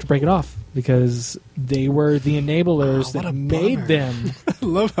just have to break it off because they were the enablers that made them I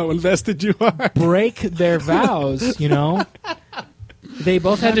love how invested you are. break their vows, you know. They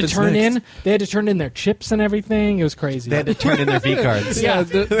both had to turn in. They had to turn in their chips and everything. It was crazy. They had to turn in their V cards. Yeah,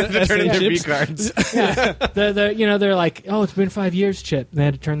 They had to turn in their V chips. cards. yeah. They're like, oh, it's been 5 years, chip. They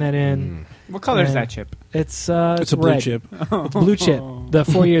had to turn that in. What color is And that chip? It's It's a blue red. chip. It's blue chip. The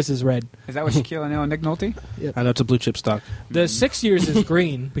 4 years is red. Is that what Shaquille O'Neal and Nick Nolte? I know it's a blue chip stock. The 6 years is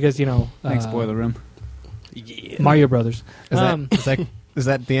green because Thanks, Boiler Room. Mario Brothers. Is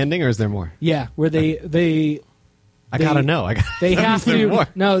that the ending, or is there more? Yeah, where they I gotta know. They have Is there to. more?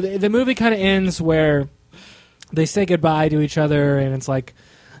 No, the movie kind of ends where they say goodbye to each other, and it's like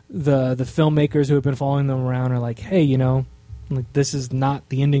the filmmakers who have been following them around are like, "Hey, you know, like this is not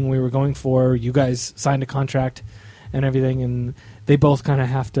the ending we were going for. You guys signed a contract and everything," and they both kind of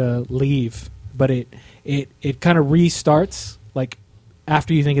have to leave. But it kind of restarts like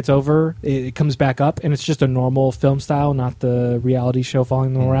after you think it's over. It comes back up, and it's just a normal film style, not the reality show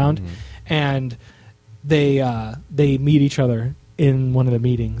following them around, and they meet each other in one of the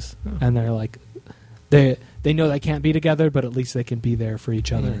meetings, and they're like, they know they can't be together, but at least they can be there for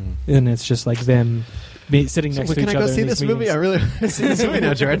each other, and it's just like them sitting next to each Can other. I go see in this these movie? I meetings. really want to see this movie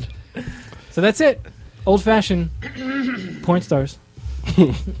now, Jared. So that's it, old fashioned porn stars.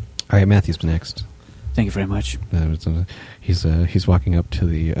 All right, Matthew's next. Thank you very much. He's walking up to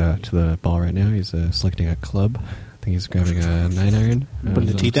the ball right now. He's selecting a club. I think he's grabbing a 9-iron.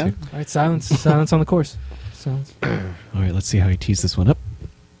 Putting the tee down? All right, silence on the course. Silence. All right, let's see how he tees this one up.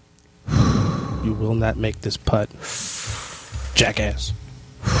 You will not make this putt. Jackass.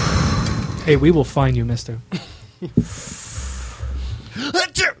 Hey, we will find you, mister.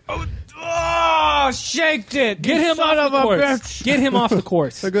 Oh, shaked it! Get him off the course. Get him off the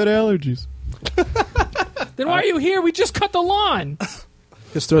course. got allergies. Then why are you here? We just cut the lawn.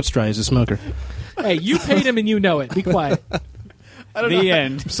 His throat's dry. He's a smoker. Hey, you paid him and you know it. Be quiet. The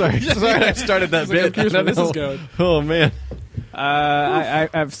end. Sorry, I started that bit. Here's where this is going. Oh man.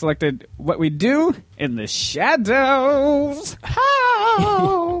 I've selected What We Do in the Shadows.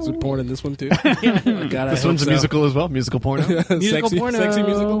 Is it porn in this one too? This one's a musical as well. Musical porno. Musical sexy, porno. Sexy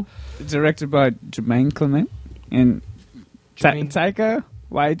musical. Directed by Jermaine Clement and Jermaine. Taika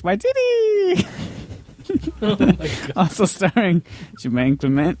Waititi. Also starring Jermaine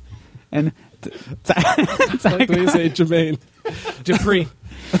Clement and Like when you say Jermaine. Dupree.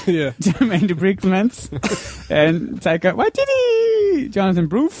 Yeah. Jermaine Dupree Clements and Taika Waititi, Jonathan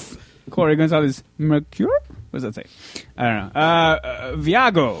Broof, Corey Gonzalez Mercure. What does that say? I don't know.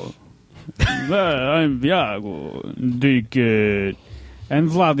 Viago. I'm Viago. Dickhead. And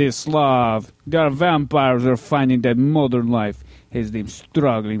Vladislav. Their vampires are finding that modern life has them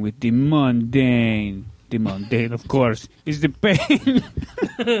struggling with the mundane. the mundane, of course, is the pain.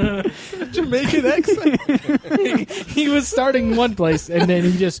 Jamaican accent. He was starting one place, and then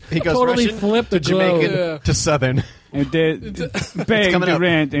he just He goes totally Russian flipped the to Jamaican globe. to Southern. And paying coming the up.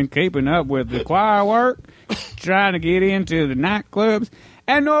 rent and keeping up with the choir work, trying to get into the nightclubs,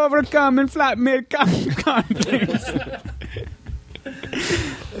 and overcoming flatmate conflicts.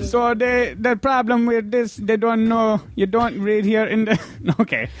 So the problem with this, they don't know. You don't read here in the.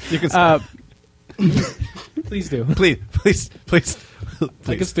 Okay, You can Please do. please.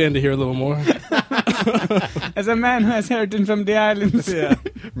 I can stand to hear a little more. as a man who has heritage from the islands. Yeah.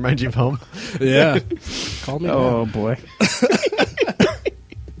 Remind you of home. Yeah. Call me. Oh boy.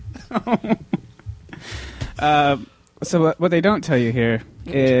 So what they don't tell you here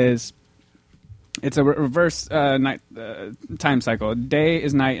is it's a reverse night time cycle. Day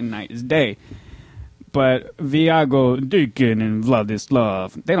is night and night is day. But Viago, Deacon, and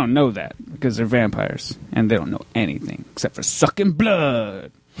Vladislav, they don't know that because they're vampires and they don't know anything except for sucking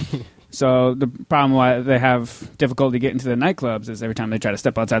blood. So the problem why they have difficulty getting to the nightclubs is every time they try to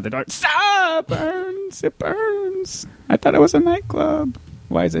step outside the door, it burns, it burns. I thought it was a nightclub.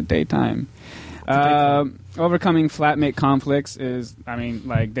 Why is it daytime? Overcoming flatmate conflicts is, I mean,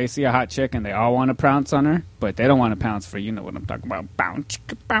 like they see a hot chick and they all want to pounce on her, but they don't want to pounce for, you know what I'm talking about, bow,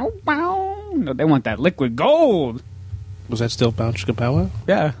 chicka, bow, bow. No, they want that liquid gold. Was that still Bounce Chicka Pow Wow?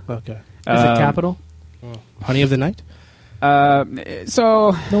 Yeah. Okay. Is it Capital? Honey of the Night?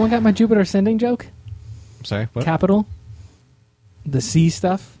 So No one got my Jupiter Ascending joke? I'm sorry. What? Capital? The sea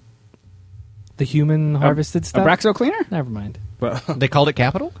stuff? The human harvested a stuff? Braxo cleaner? Never mind. They called it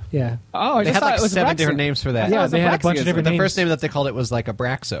Capital? Yeah. Oh, I They just had thought like it was 7 Abraxo. different names for that. Yeah, it was they had a bunch Abraxia. of different The names. first name that they called it was like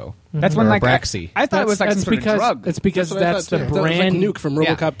Abraxo. That's Or when like Abraxi. I thought it was like some sort of drug. It's because that's the That was like brand. Nuke from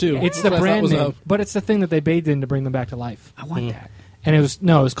RoboCop 2. It's the That's what I thought brand was name, up. but it's the thing that they bathed in to bring them back to life. I want that. And it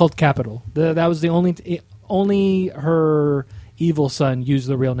was called Capital. That was the only her evil son used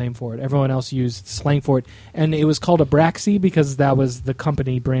the real name for it. Everyone else used slang for it, and it was called Abraxi because that was the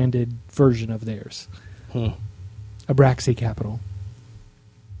company branded version of theirs. Abraxi Capital.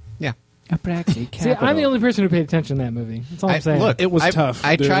 Yeah. Abraxi See, I'm the only person who paid attention to that movie. That's all I'm saying. Look, It was I- tough,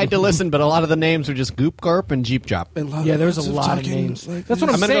 I dude. tried to listen, but a lot of the names were just Goop Garp and Jeep Jop. Yeah, there was a lot of names. That's what I'm,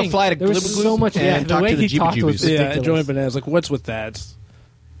 I'm gonna saying. go fly to there was Glibba so Gloop much. and Yeah, the talk way to the he talked was Jeebie-Joobies. Yeah, ridiculous. Joey Bananas. Like, what's with that?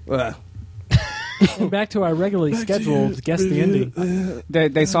 And back to our regularly scheduled guess the ending.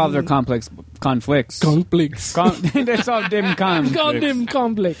 They solve their conflicts. Conflicts. They solve them conflicts. Condom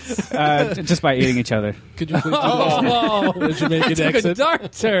complex. Just by eating each other. Could you please do Oh, the Jamaican took a accent?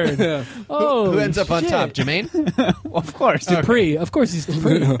 dark turn. Oh, Who ends up on shit. top? Jermaine? Of course. Dupree. Of course, he's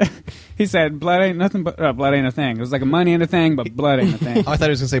Dupree. He said, blood ain't nothing but... blood ain't a thing. It was like a money ain't a thing, but blood ain't a thing. Oh, I thought he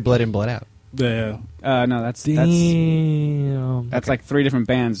was going to say Blood In, Blood Out. Yeah. No, that's Damn. like 3 different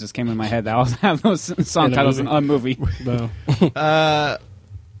bands just came in my head that all have those song In a titles movie. in a movie. No.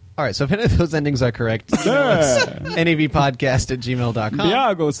 All right, so if any of those endings are correct, NAVpodcast@gmail.com.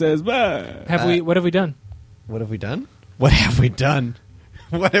 Diago says, bah. What have we done? What have we done? What have we done?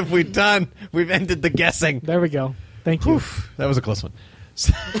 What have we done? We've ended the guessing. There we go. Thank you. That was a close one.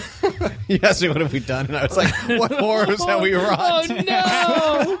 You asked me what have we done, and I was like, what horrors have we wrought? Oh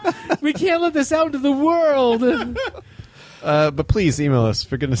no! We can't let this out into the world. But please email us,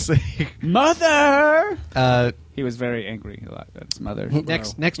 for goodness sake. Mother! Uh, He was very angry a lot at his mother.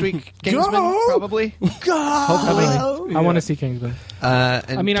 next week, Kingsman, probably. Hopefully. I want to see Kingsman.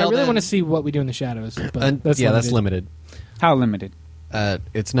 And I mean, I until really then- want to see What We Do in the Shadows. But and- that's yeah, that's limited. How limited?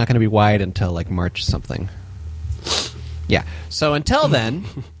 It's not going to be wide until like March something. Yeah. So until then,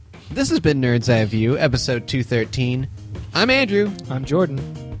 this has been Nerd's Eye View, episode 213. I'm Andrew. I'm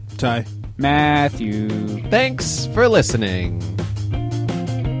Jordan. Ty. Matthew. Thanks for listening.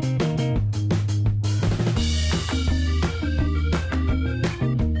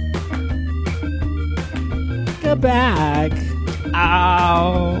 Go back.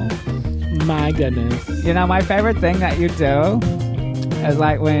 Ow. My goodness. You know, my favorite thing that you do is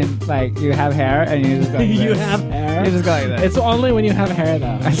like when like you have hair and you just go like You this. have hair? You just go like this. It's only when you have hair,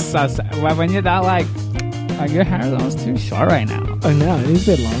 though. It's so sad. Well, when you're not like your hair is almost too short right now. Oh no, it needs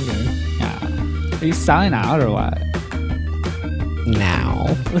a bit longer. Yeah. Are you selling out or what?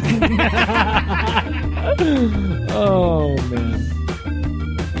 Now. Oh man.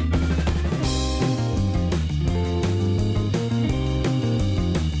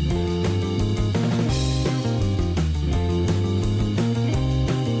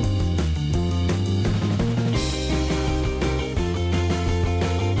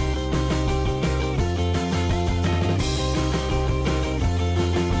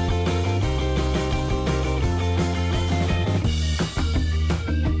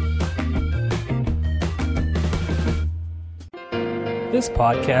 This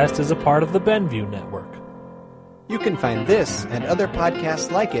podcast is a part of the Benview Network. You can find this and other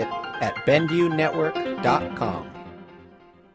podcasts like it at BenviewNetwork.com.